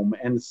home.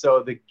 And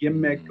so the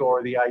gimmick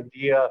or the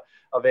idea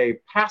of a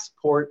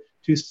passport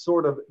to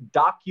sort of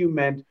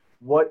document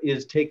what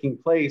is taking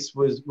place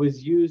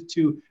was used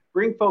to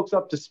bring folks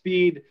up to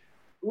speed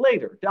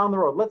later down the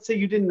road. Let's say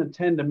you didn't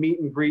attend a meet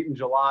and greet in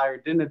July or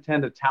didn't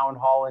attend a town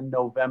hall in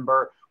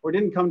November or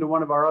didn't come to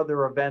one of our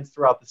other events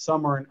throughout the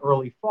summer and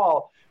early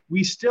fall.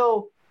 We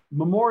still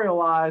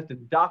memorialized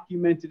and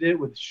documented it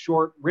with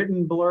short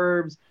written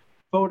blurbs,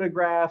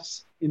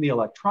 photographs. In the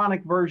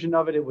electronic version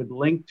of it, it would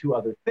link to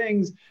other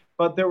things.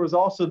 But there was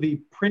also the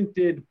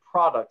printed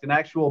product, an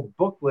actual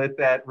booklet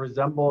that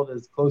resembled,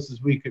 as close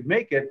as we could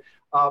make it,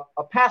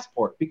 a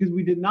passport, because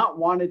we did not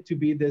want it to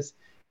be this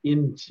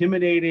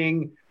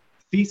intimidating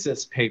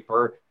thesis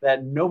paper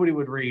that nobody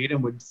would read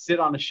and would sit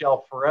on a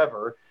shelf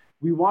forever.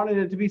 We wanted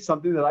it to be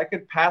something that I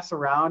could pass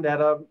around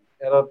at a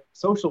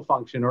social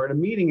function or at a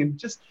meeting and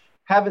just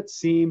have it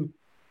seem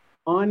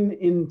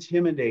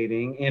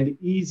unintimidating and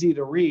easy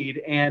to read.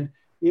 And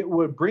it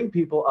would bring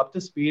people up to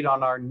speed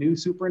on our new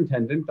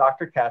superintendent,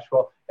 Dr.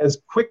 Cashwell,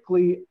 as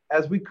quickly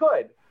as we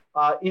could,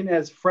 in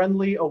as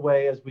friendly a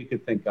way as we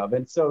could think of.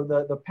 And so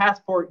the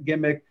passport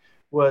gimmick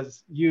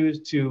was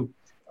used to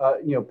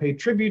pay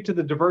tribute to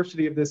the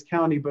diversity of this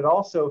county, but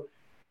also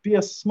be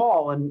a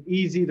small and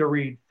easy to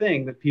read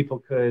thing that people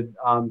could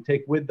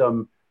take with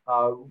them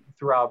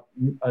throughout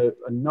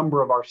a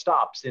number of our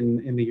stops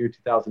in the year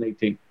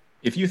 2018.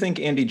 If you think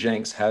Andy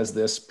Jenks has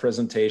this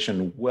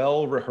presentation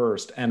well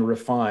rehearsed and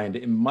refined,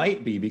 it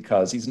might be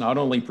because he's not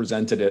only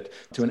presented it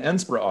to an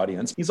NSPRA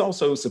audience, he's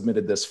also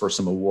submitted this for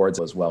some awards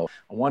as well.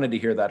 I wanted to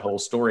hear that whole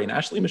story. And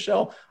Ashley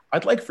Michelle,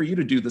 I'd like for you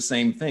to do the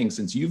same thing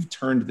since you've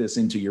turned this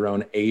into your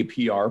own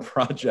APR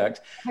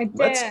project.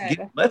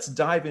 Let's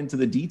dive into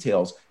the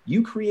details.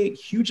 You create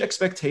huge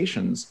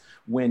expectations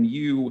when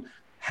you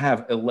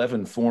have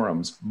 11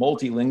 forums,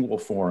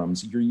 multilingual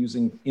forums. You're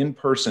using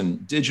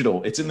in-person,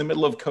 digital. It's in the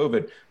middle of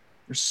COVID.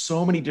 There's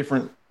so many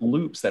different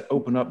loops that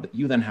open up that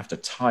you then have to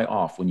tie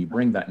off when you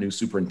bring that new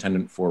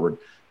superintendent forward.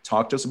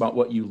 Talk to us about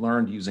what you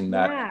learned using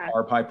that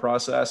RPI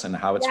process and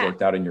how it's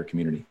worked out in your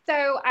community.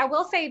 So I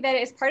will say that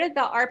as part of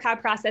the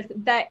RPI process,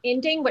 the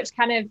ending, which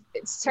kind of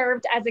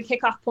served as a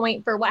kickoff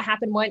point for what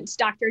happened once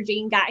Dr.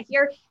 Jean got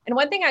here. And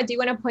one thing I do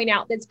want to point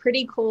out that's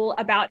pretty cool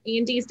about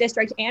Andy's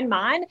district and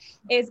mine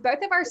is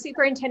both of our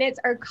superintendents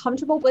are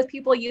comfortable with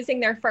people using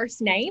their first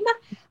name,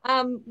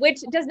 which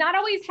does not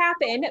always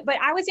happen, but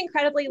I was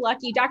incredibly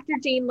lucky. Dr.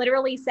 Jean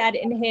literally said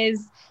in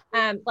his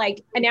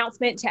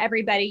announcement to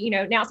everybody,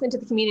 announcement to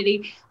the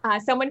community,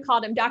 someone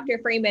called him Dr.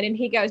 Freeman and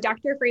he goes,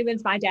 Dr.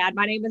 Freeman's my dad.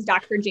 My name is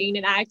Dr. Jean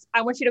and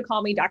I want you to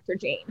call me Dr.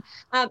 Jean.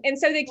 And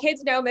so the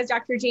kids know him as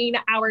Dr. Jean.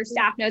 Our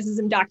staff knows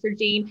him as Dr.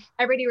 Jean.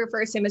 Everybody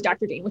refers to him as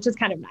Dr. Jean, which is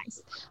kind of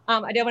nice.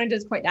 I don't want to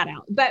just point that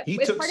out. But he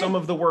took some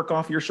of the work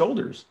off your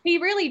shoulders. He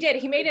really did.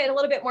 He made it a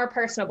little bit more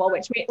personable,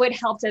 which would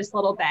help us a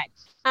little bit.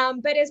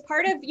 But as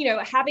part of,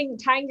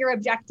 tying your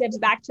objectives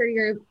back to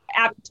your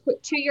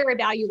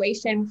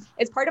evaluation,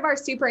 as part of our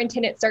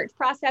superintendent search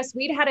process,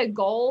 we'd had a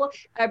goal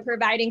of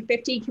providing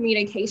 50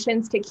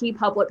 communications to key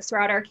publics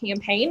throughout our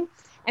campaign.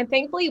 And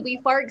thankfully, we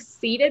far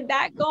exceeded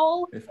that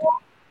goal.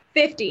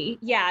 50.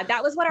 Yeah,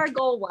 that was what our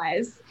goal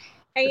was.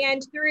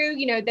 And through,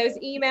 those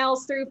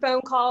emails, through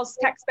phone calls,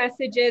 text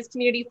messages,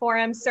 community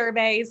forums,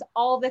 surveys,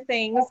 all the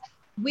things,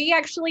 we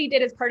actually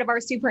did, as part of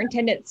our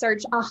superintendent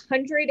search,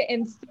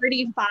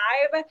 135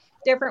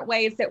 different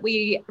ways that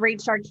we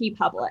reached our key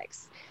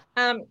publics.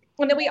 And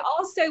then we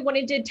also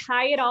wanted to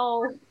tie it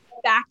all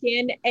back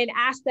in and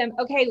ask them,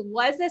 okay,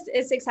 was this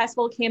a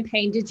successful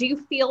campaign? Did you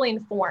feel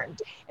informed?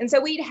 And so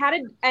we'd had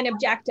an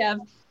objective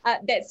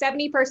that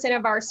 70%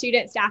 of our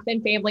students, staff,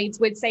 and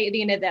families would say at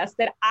the end of this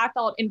that I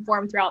felt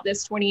informed throughout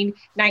this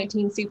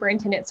 2019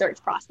 superintendent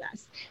search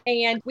process.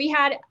 And we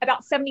had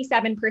about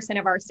 77%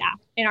 of our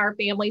staff and our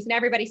families and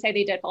everybody say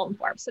they did feel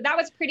informed. So that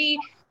was pretty,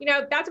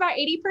 that's about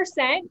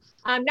 80%.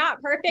 Not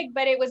perfect,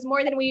 but it was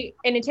more than we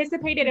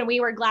anticipated. And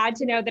we were glad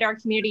to know that our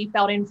community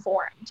felt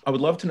informed. I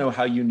would love to know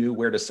how you knew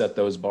where to set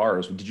those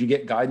bars. Did you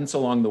get guidance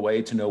along the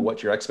way to know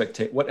what your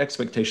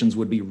expectations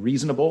would be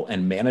reasonable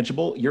and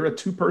manageable? You're a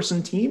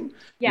two-person team.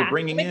 Yeah. You're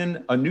bringing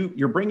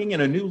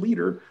in a new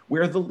leader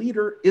where the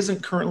leader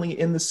isn't currently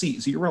in the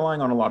seat. So you're relying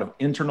on a lot of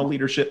internal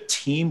leadership,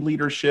 team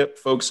leadership,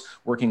 folks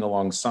working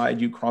alongside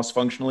you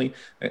cross-functionally.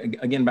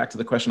 Again, back to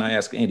the question I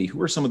asked Andy,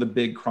 who are some of the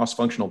big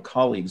cross-functional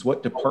colleagues?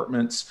 What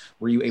departments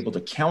were you able to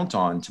count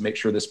on to make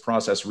sure this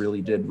process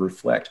really did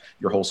reflect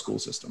your whole school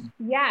system?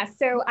 Yeah,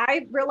 so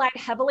I relied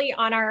heavily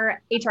on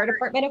our HR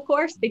department, of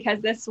course, because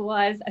this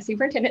was a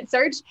superintendent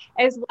search,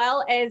 as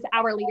well as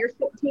our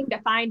leadership team to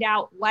find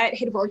out what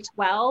had worked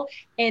well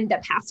in the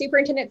past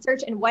superintendent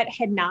search and what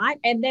had not.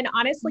 And then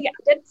honestly, I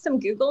did some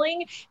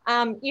Googling,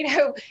 and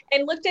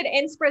looked at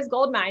NSPRA's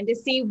Goldmine to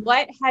see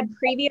what had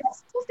previous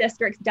school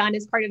districts done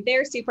as part of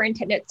their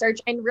superintendent search,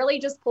 and really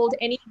just pulled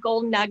any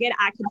gold nugget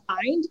I could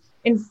find.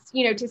 And,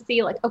 to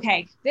see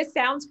okay, this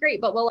sounds great,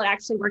 but will it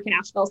actually work in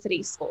Asheville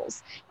City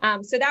schools?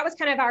 So that was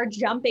kind of our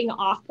jumping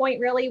off point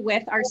really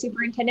with our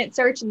superintendent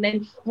search. And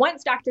then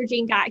once Dr.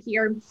 Jean got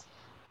here,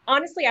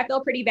 honestly, I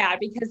feel pretty bad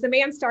because the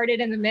man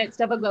started in the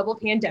midst of a global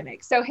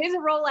pandemic. So his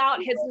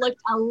rollout has looked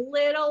a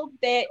little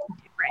bit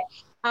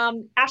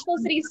different. Asheville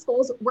City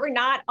schools, we're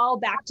not all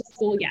back to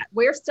school yet.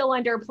 We're still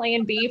under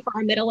Plan B for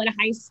our middle and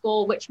high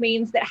school, which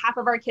means that half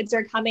of our kids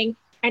are coming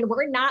and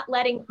we're not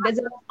letting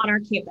visitors on our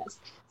campus.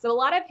 So a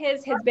lot of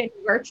his has been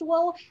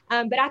virtual,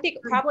 but I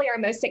think probably our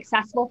most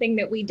successful thing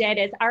that we did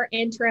is our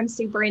interim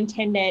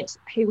superintendent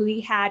who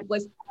we had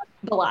was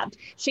beloved.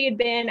 She had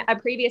been a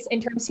previous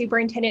interim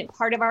superintendent,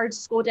 part of our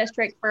school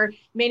district for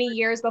many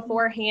years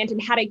beforehand,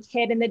 and had a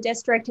kid in the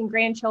district and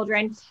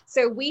grandchildren.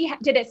 So we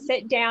did a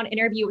sit-down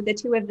interview with the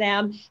two of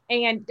them,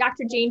 and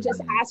Dr. Jean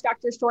just asked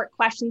Dr. Short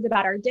questions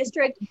about our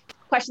district,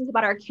 questions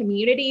about our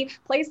community,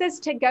 places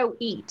to go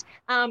eat.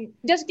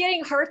 Just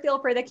getting her feel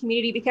for the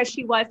community because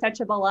she was such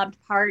a beloved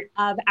part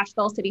of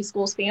Asheville City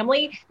Schools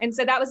family. And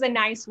so that was a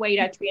nice way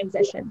to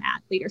transition that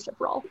leadership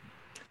role.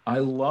 I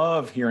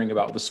love hearing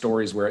about the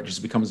stories where it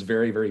just becomes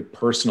very, very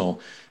personal.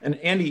 And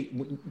Andy,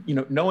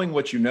 knowing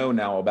what you know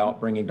now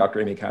about bringing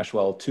Dr. Amy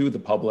Cashwell to the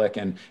public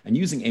and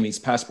using Amy's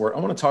Passport, I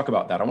want to talk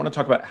about that. I want to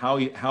talk about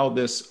how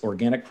this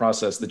organic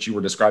process that you were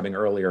describing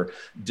earlier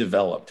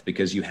developed,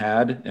 because you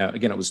had,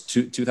 again, it was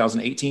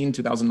 2018,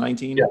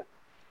 2019. Yeah.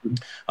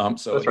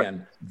 So that's again,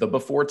 right. The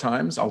before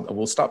times,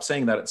 we'll stop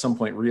saying that at some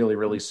point really,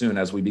 really soon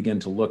as we begin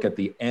to look at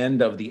the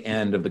end of the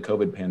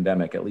COVID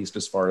pandemic, at least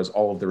as far as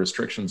all of the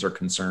restrictions are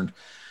concerned.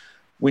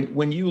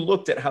 When you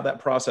looked at how that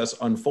process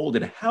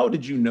unfolded, how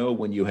did you know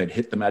when you had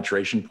hit the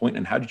maturation point,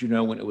 and how did you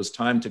know when it was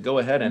time to go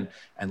ahead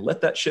and let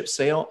that ship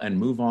sail and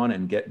move on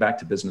and get back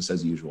to business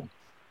as usual?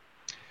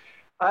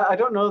 I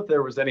don't know if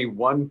there was any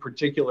one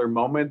particular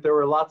moment. There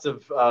were lots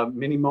of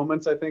mini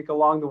moments, I think,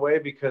 along the way,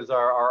 because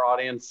our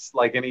audience,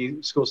 like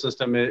any school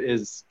system,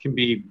 can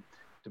be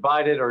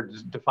divided or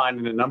defined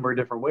in a number of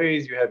different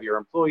ways. You have your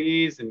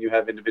employees and you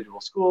have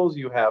individual schools.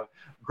 You have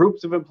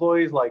groups of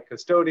employees like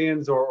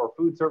custodians or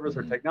food service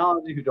or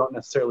technology who don't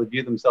necessarily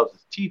view themselves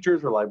as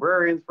teachers or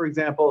librarians, for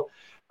example.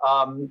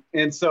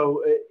 And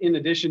so in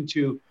addition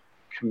to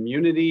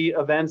community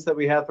events that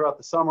we had throughout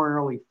the summer and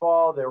early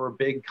fall, there were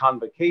big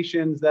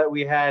convocations that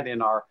we had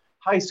in our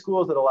high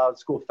schools that allowed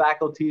school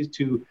faculties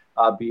to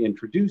be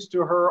introduced to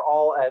her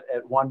all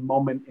at one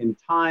moment in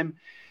time.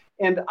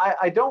 And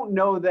I don't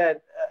know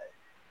that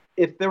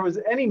if there was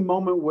any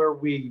moment where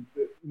we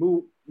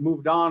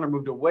moved on or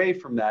moved away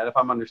from that, if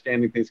I'm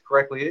understanding things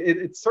correctly,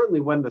 it's certainly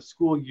when the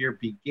school year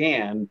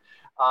began,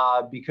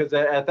 because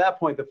at that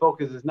point, the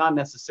focus is not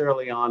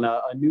necessarily on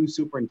a new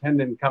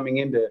superintendent coming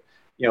in to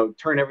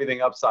turn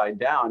everything upside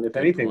down. If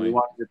anything, we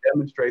wanted to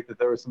demonstrate that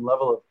there was some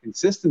level of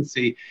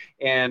consistency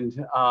and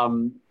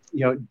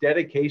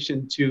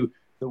dedication to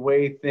the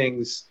way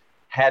things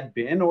had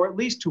been, or at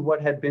least to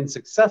what had been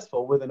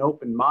successful, with an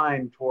open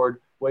mind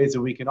toward ways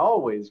that we can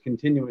always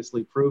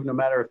continuously prove, no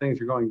matter if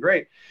things are going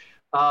great.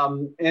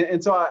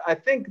 And so I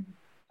think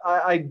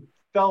I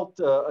felt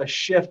a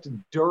shift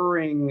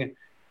during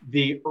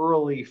the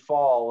early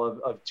fall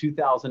of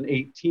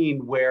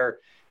 2018, where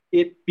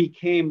it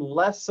became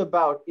less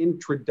about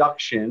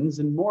introductions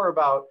and more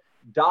about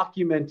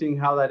documenting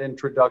how that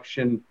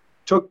introduction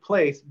took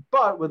place,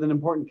 but with an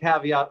important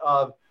caveat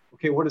of,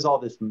 okay, what does all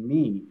this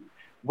mean?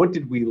 What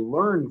did we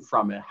learn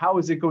from it? How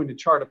is it going to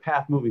chart a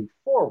path moving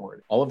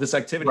forward? All of this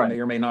activity may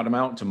or may not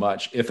amount to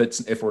much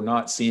if we're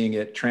not seeing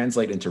it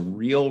translate into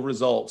real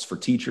results for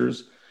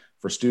teachers,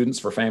 for students,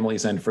 for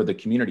families, and for the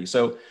community.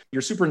 So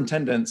your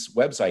superintendent's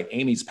website,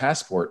 Amy's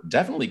Passport,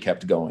 definitely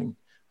kept going.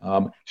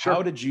 Sure.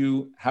 How did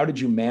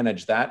you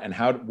manage that, and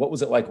what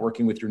was it like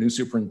working with your new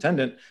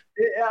superintendent?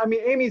 I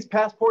mean, Amy's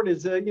Passport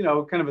is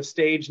kind of a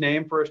stage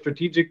name for a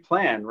strategic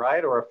plan,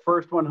 right? Or a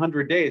first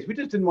 100 days. We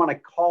just didn't want to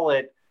call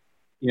it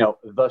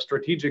the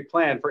strategic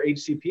plan for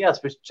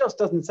HCPS, which just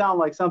doesn't sound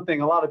like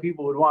something a lot of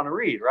people would want to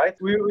read, right?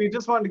 We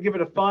just wanted to give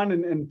it a fun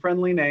and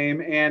friendly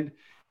name, and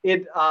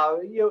it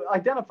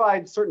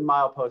identified certain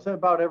mileposts.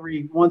 About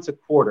every once a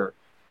quarter,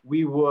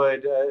 we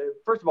would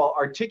first of all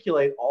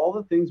articulate all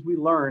the things we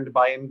learned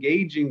by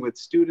engaging with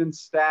students,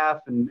 staff,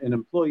 and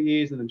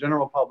employees and the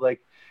general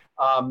public,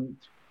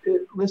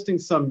 listing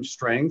some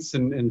strengths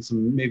and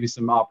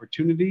some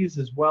opportunities,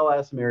 as well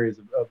as some areas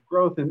of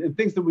growth and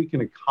things that we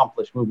can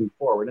accomplish moving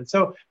forward. And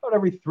so about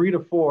every 3 to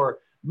 4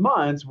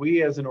 months,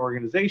 we as an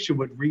organization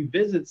would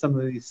revisit some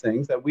of these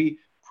things that we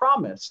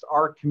promised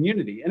our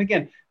community. And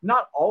again,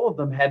 not all of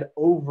them had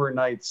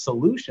overnight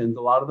solutions.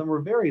 A lot of them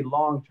were very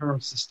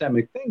long-term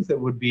systemic things that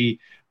would be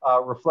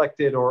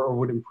reflected or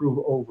would improve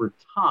over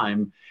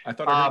time. I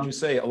thought I heard you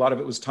say a lot of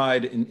it was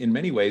tied in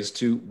many ways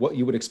to what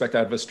you would expect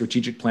out of a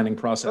strategic planning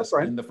process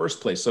in the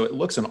first place. So it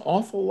looks an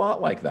awful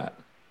lot like that.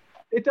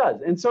 It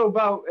does. And so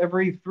about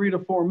every 3 to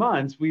 4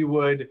 months, we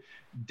would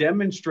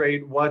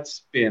demonstrate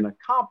what's been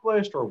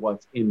accomplished or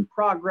what's in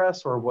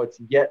progress or what's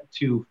yet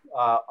to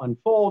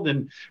unfold.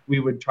 And we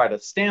would try to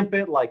stamp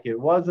it like it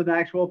was an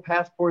actual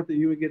passport that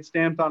you would get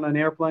stamped on an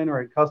airplane or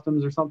at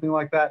customs or something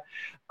like that,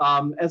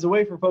 as a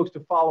way for folks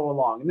to follow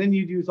along. And then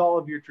you'd use all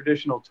of your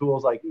traditional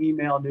tools like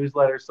email,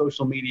 newsletters,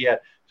 social media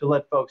to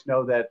let folks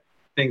know that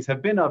things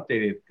have been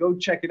updated. Go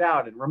check it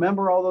out. And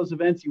remember all those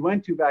events you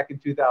went to back in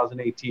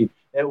 2018.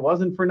 It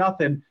wasn't for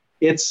nothing.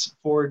 It's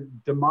for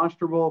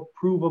demonstrable,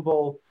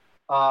 provable,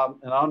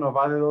 and I don't know if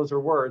either of those are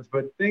words,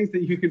 but things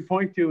that you can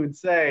point to and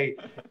say,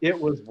 it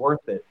was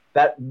worth it.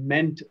 That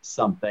meant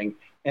something.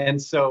 And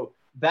so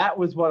that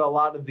was what a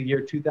lot of the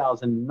year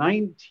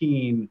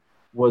 2019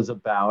 was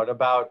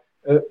about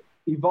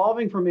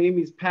evolving from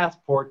Amy's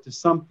Passport to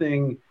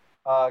something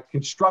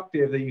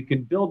constructive that you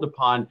can build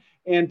upon.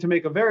 And to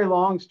make a very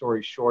long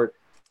story short,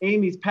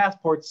 Amy's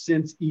Passport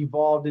since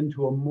evolved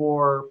into a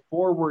more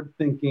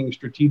forward-thinking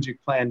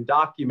strategic plan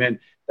document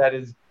that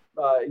is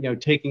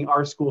taking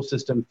our school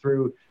system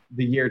through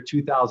the year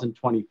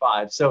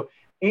 2025. So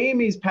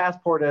Amy's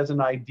Passport as an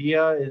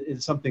idea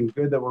is something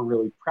good that we're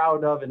really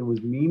proud of, and it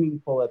was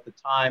meaningful at the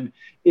time.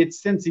 It's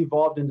since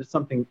evolved into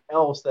something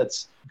else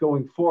that's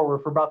going forward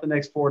for about the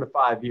next 4 to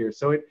 5 years.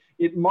 So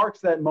it marks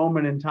that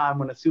moment in time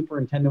when a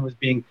superintendent was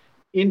being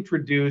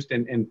introduced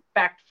and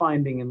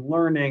fact-finding and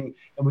learning,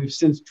 and we've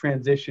since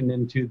transitioned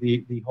into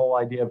the whole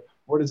idea of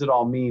what does it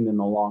all mean in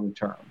the long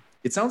term.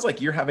 It sounds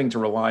like you're having to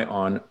rely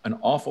on an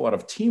awful lot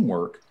of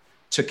teamwork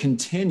to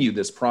continue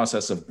this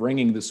process of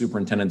bringing the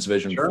superintendent's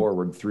vision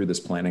forward through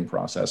this planning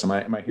process. Am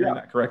I hearing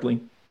that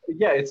correctly?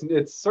 Yeah,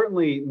 it's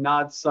certainly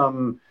not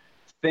some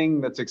thing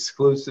that's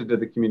exclusive to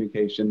the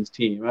communications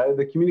team.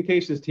 The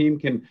communications team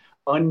can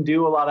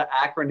undo a lot of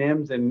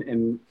acronyms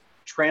and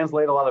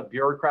translate a lot of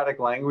bureaucratic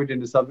language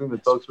into something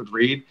that folks would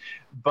read.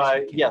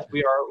 But yes,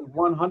 we are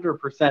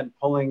 100%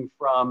 pulling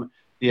from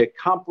the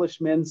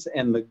accomplishments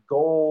and the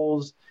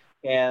goals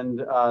and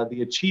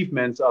the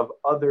achievements of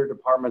other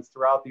departments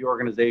throughout the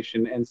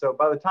organization. And so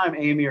by the time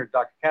Amy or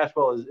Dr.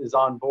 Cashwell is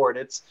on board,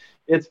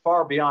 it's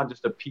far beyond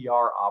just a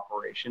PR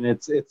operation.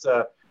 It's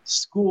a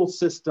school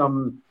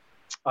system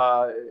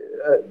a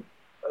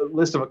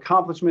list of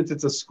accomplishments.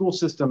 It's a school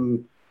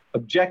system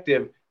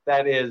objective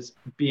that is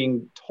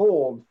being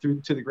told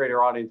through to the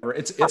greater audience.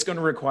 It's going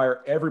to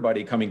require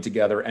everybody coming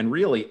together and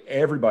really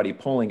everybody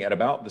pulling at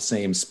about the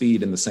same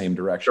speed in the same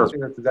direction. Sure,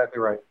 that's exactly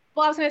right.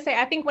 Well, I was going to say,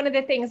 I think one of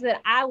the things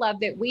that I love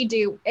that we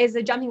do is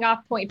a jumping off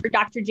point for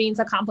Dr. Jean's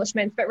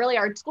accomplishments, but really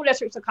our school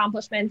district's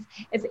accomplishments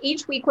is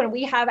each week when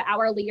we have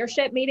our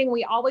leadership meeting,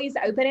 we always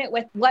open it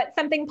with what's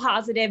something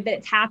positive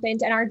that's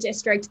happened in our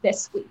district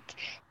this week.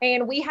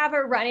 And we have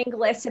a running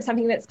list of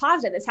something that's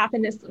positive that's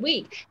happened this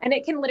week. And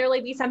it can literally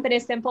be something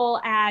as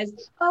simple as,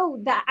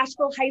 the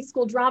Asheville High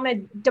School drama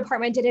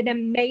department did an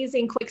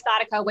amazing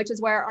Quixotica, which is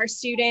where our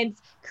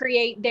students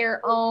create their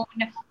own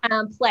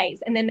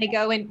plays. And then they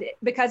go and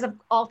because of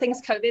all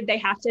things COVID, they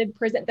have to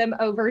present them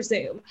over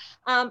Zoom.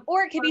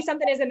 Or it could be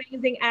something as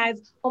amazing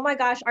as, oh my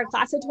gosh, our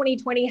class of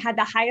 2020 had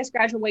the highest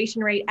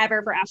graduation rate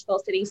ever for Asheville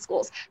City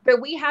Schools.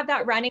 But we have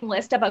that running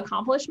list of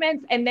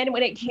accomplishments. And then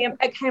when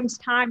it comes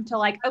time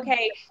to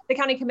the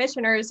county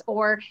commissioners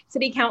or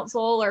city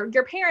council or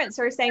your parents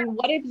are saying,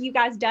 what have you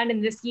guys done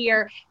in this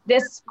year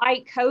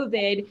despite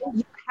COVID?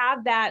 You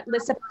have that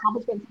list of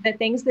accomplishments, the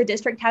things the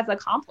district has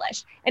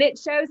accomplished. And it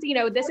shows,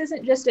 this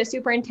isn't just a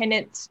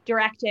superintendent's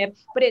directive,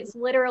 but it's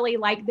literally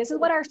like, this is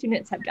what our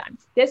students have done.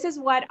 This is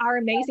what our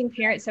amazing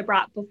parents have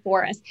brought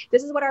before us.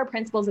 This is what our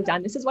principals have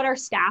done. This is what our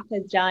staff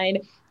has done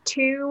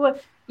to,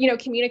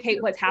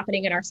 communicate what's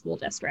happening in our school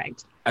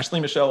district.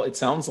 Ashley Michelle, it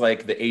sounds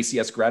like the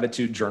ACS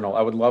Gratitude Journal.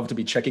 I would love to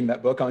be checking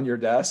that book on your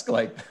desk.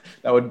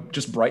 That would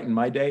just brighten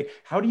my day.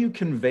 How do you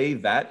convey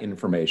that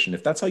information?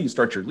 If that's how you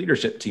start your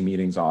leadership team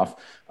meetings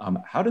off,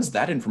 how does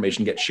that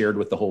information get shared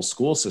with the whole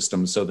school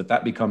system so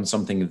that becomes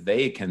something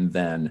they can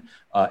then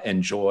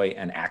enjoy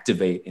and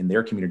activate in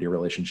their community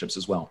relationships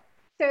as well?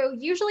 So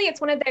usually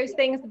it's one of those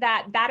things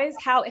that is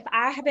how, if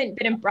I haven't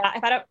been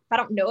if I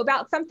don't know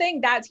about something,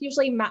 that's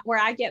usually where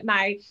I get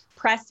my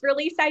press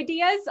release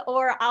ideas,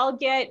 or I'll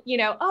get,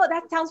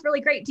 that sounds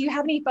really great. Do you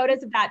have any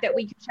photos of that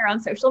we can share on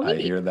social media?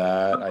 I hear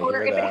that.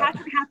 Or if it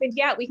hasn't happened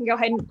yet, we can go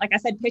ahead and, like I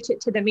said, pitch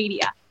it to the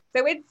media.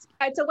 So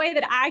it's a way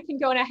that I can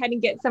go ahead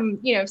and get some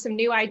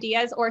new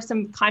ideas or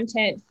some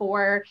content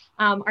for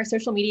our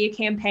social media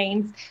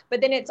campaigns.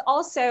 But then it's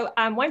also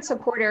once a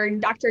quarter,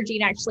 and Dr.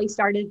 Jean actually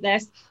started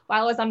this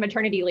while I was on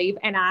maternity leave,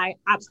 and I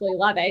absolutely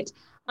love it.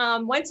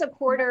 Once a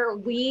quarter,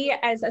 we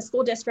as a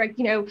school district,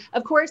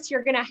 of course,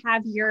 you're going to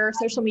have your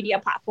social media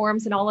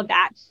platforms and all of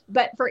that.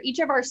 But for each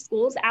of our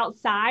schools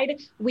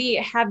outside, we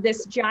have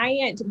this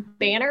giant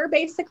banner,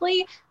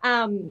 basically.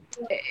 And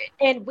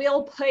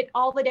we'll put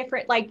all the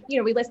different,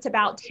 we list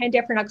about 10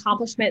 different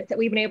accomplishments that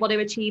we've been able to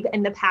achieve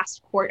in the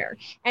past quarter.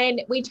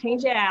 And we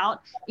change it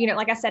out,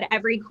 like I said,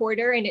 every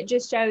quarter. And it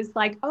just shows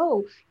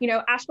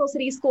Asheville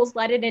City Schools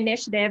led an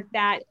initiative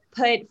that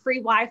put free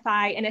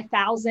Wi-Fi in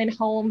 1,000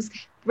 homes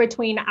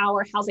between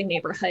our housing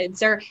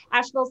neighborhoods, or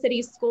Asheville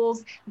City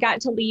Schools got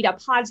to lead a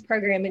PODS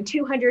program, and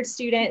 200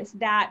 students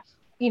that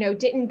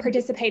didn't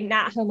participate in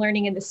at-home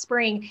learning in the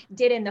spring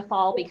did in the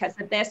fall because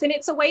of this. And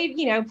it's a way,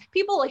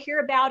 people will hear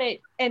about it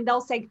and they'll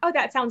say, oh,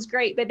 that sounds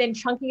great. But then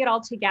chunking it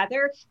all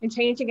together and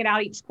changing it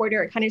out each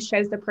quarter, it kind of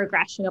shows the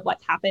progression of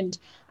what's happened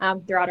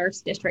throughout our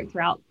district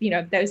throughout,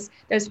 those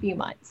few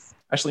months.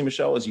 Ashley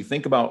Michelle, as you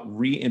think about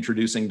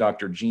reintroducing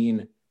Dr.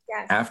 Jean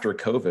after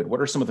COVID? What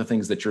are some of the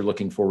things that you're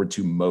looking forward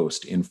to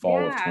most in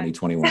fall of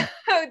 2021?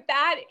 So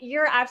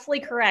you're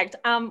absolutely correct.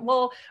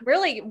 Well,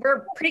 really,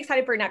 we're pretty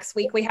excited for next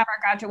week. We have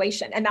our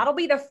graduation, and that'll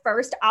be the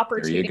first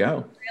opportunity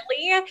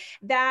really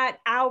that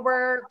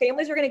our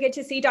families are going to get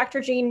to see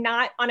Dr. Jean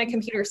not on a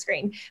computer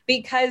screen,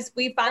 because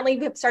we finally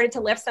have started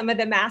to lift some of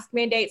the mask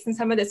mandates and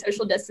some of the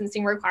social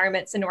distancing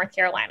requirements in North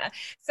Carolina.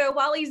 So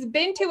while he's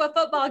been to a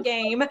football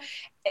game,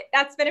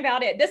 that's been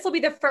about it. This will be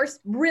the first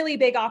really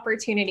big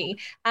opportunity.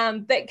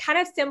 But kind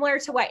of similar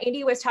to what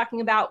Andy was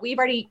talking about, we've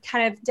already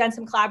kind of done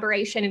some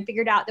collaboration and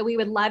figured out that we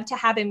would love to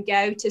have him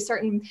go to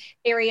certain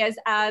areas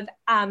of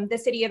the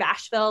city of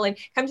Asheville and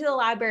come to the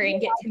library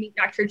and get to meet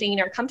Dr. Jean,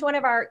 or come to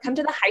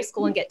the high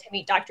school and get to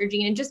meet Dr.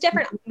 Jean, and just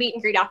different meet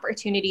and greet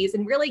opportunities,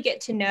 and really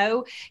get to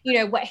know,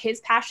 what his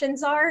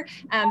passions are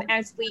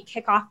as we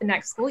kick off the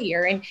next school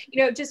year. And,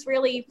 just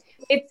really,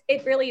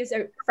 it really is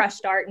a fresh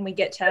start, and we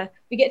get to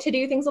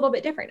do things a little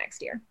bit different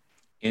next year.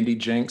 Andy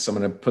Jenks, I'm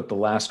going to put the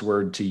last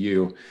word to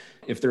you.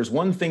 If there's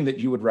one thing that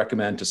you would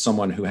recommend to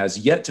someone who has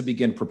yet to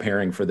begin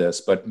preparing for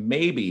this, but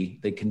maybe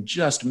they can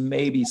just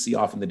maybe see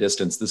off in the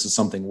distance, this is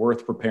something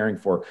worth preparing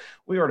for.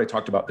 We already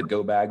talked about the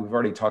Go Bag. We've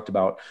already talked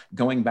about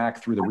going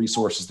back through the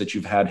resources that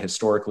you've had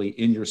historically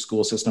in your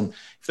school system.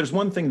 If there's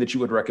one thing that you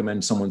would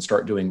recommend someone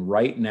start doing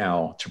right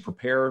now to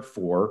prepare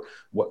for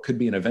what could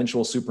be an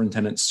eventual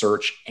superintendent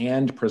search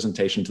and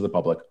presentation to the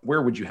public,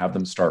 where would you have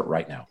them start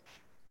right now?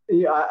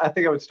 Yeah, I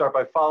think I would start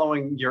by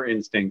following your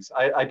instincts.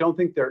 I don't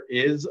think there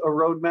is a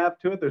roadmap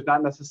to it. There's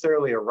not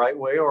necessarily a right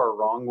way or a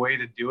wrong way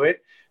to do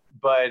it.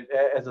 But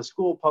as a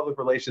school public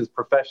relations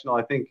professional,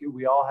 I think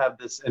we all have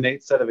this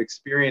innate set of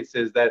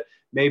experiences that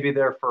maybe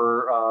they're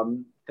for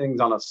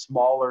things on a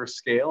smaller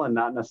scale and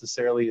not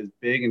necessarily as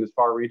big and as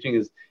far-reaching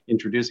as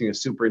introducing a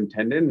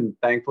superintendent. And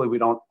thankfully, we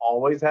don't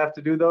always have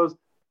to do those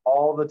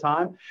all the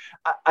time.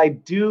 I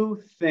do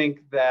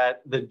think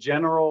that the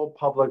general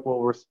public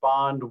will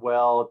respond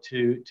well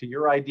to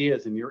your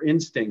ideas and your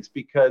instincts,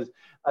 because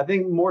I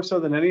think more so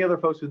than any other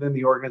folks within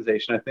the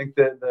organization, I think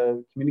that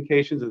the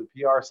communications of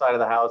the PR side of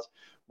the house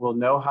will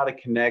know how to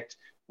connect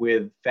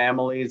with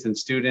families and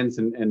students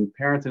and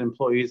parents and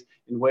employees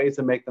in ways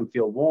that make them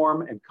feel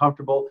warm and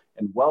comfortable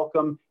and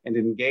welcome and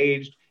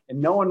engaged.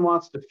 And no one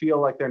wants to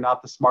feel like they're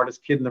not the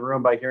smartest kid in the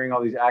room by hearing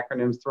all these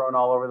acronyms thrown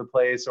all over the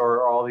place,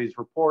 or all these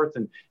reports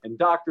and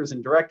doctors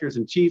and directors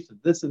and chiefs and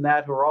this and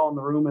that who are all in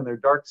the room in their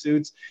dark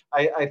suits.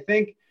 I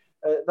think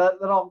that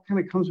all kind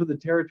of comes with the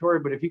territory.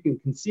 But if you can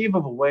conceive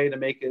of a way to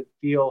make it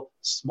feel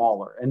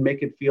smaller and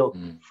make it feel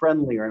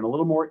friendlier and a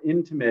little more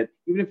intimate,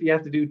 even if you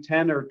have to do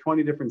 10 or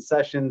 20 different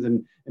sessions,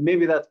 and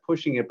maybe that's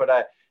pushing it. But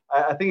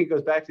I think it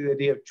goes back to the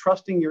idea of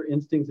trusting your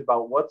instincts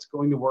about what's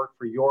going to work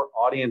for your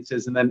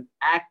audiences, and then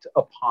act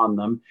upon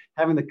them.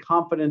 Having the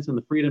confidence and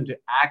the freedom to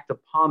act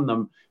upon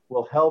them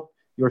will help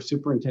your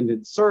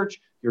superintendent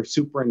search, your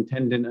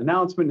superintendent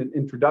announcement and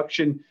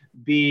introduction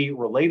be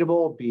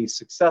relatable, be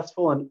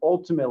successful, and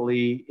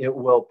ultimately it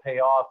will pay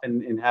off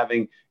in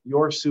having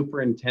your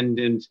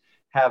superintendent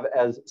have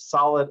as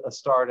solid a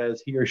start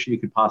as he or she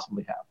could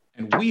possibly have.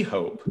 And we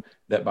hope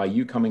that by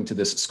you coming to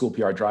this School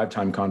PR Drive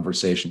Time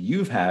conversation,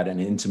 you've had an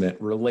intimate,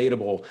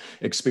 relatable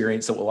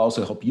experience that will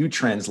also help you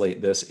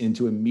translate this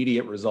into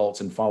immediate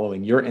results and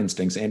following your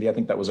instincts. Andy, I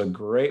think that was a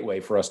great way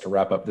for us to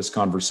wrap up this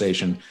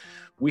conversation.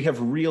 We have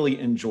really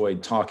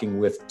enjoyed talking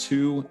with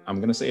two, I'm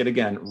going to say it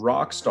again,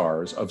 rock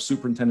stars of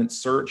superintendent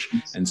search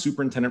and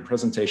superintendent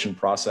presentation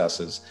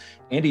processes.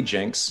 Andy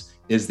Jenks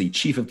is the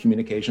Chief of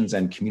Communications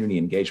and Community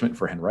Engagement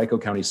for Henrico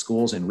County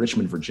Schools in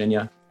Richmond,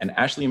 Virginia. And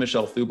Ashley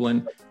Michelle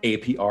Thublin,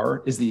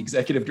 APR, is the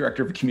Executive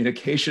Director of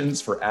Communications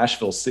for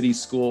Asheville City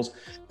Schools.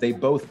 They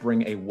both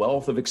bring a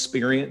wealth of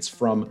experience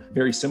from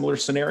very similar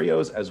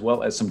scenarios, as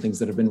well as some things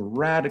that have been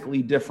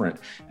radically different.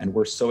 And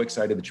we're so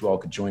excited that you all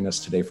could join us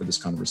today for this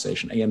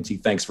conversation.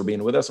 AMT, thanks for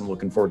being with us. I'm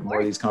looking forward to more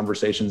of these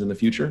conversations in the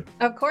future.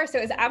 Of course,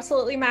 it was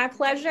absolutely my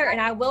pleasure.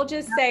 And I will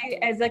just say,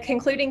 as a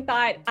concluding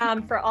thought,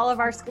 for all of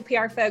our school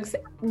PR folks,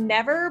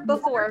 never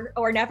before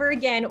or never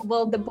again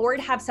will the board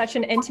have such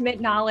an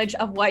intimate knowledge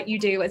of what you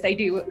do as they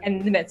do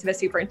in the midst of a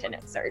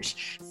superintendent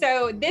search.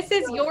 So this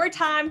is your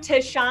time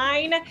to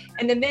shine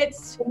in the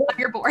midst of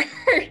your board.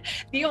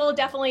 You will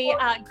definitely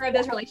grow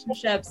those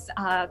relationships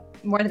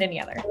more than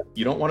any other.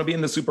 You don't want to be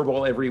in the Super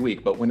Bowl every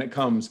week, but when it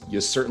comes, you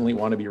certainly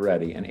want to be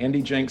ready. And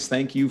Andy Jenks,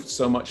 thank you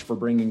so much for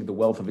bringing the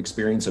wealth of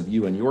experience of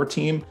you and your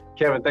team.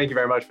 Kevin, thank you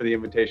very much for the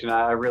invitation.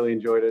 I really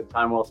enjoyed it.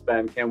 Time well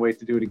spent. Can't wait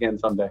to do it again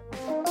someday.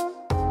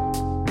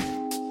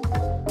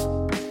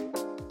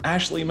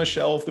 Ashley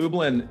Michelle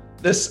Thublin,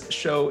 this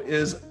show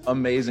is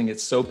amazing.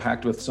 It's so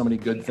packed with so many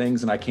good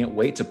things, and I can't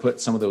wait to put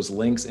some of those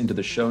links into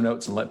the show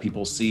notes and let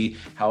people see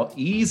how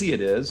easy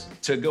it is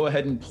to go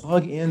ahead and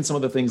plug in some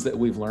of the things that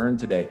we've learned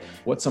today.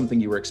 What's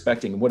something you were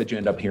expecting, and what did you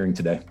end up hearing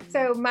today?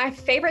 So my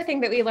favorite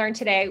thing that we learned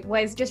today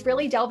was just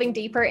really delving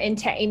deeper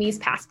into Amy's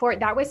Passport.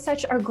 That was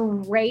such a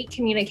great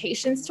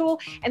communications tool.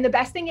 And the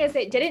best thing is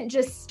it didn't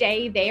just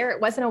stay there.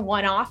 It wasn't a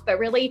one-off, but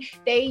really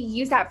they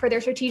use that for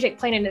their strategic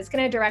plan, and it's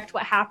going to direct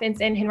what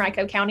happens in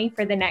Henrico County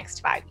for the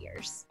next 5 years.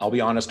 years. I'll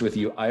be honest with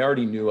you, I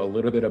already knew a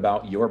little bit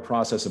about your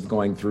process of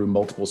going through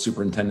multiple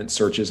superintendent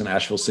searches in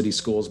Asheville City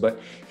Schools, but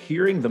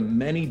hearing the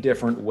many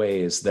different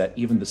ways that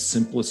even the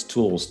simplest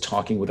tools,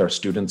 talking with our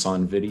students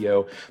on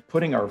video,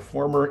 putting our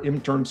former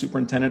intern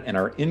superintendent and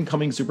our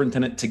incoming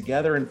superintendent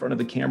together in front of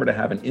the camera to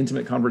have an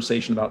intimate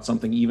conversation about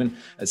something even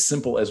as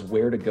simple as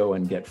where to go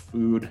and get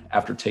food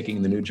after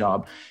taking the new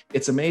job.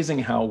 It's amazing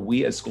how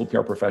we as school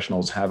PR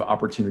professionals have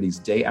opportunities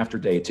day after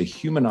day to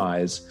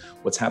humanize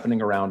what's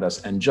happening around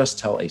us and just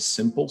tell a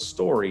simple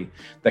story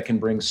that can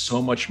bring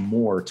so much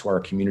more to our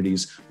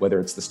communities, whether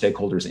it's the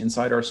stakeholders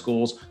inside our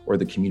schools or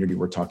the community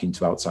we're talking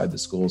to outside the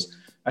schools.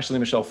 Ashley,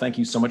 Michelle, thank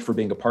you so much for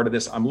being a part of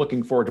this. I'm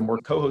looking forward to more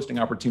co-hosting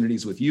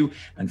opportunities with you.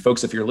 And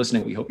folks, if you're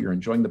listening, we hope you're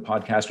enjoying the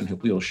podcast and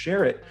hope you'll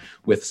share it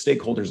with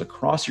stakeholders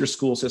across your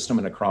school system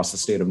and across the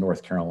state of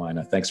North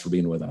Carolina. Thanks for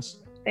being with us.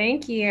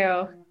 Thank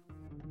you.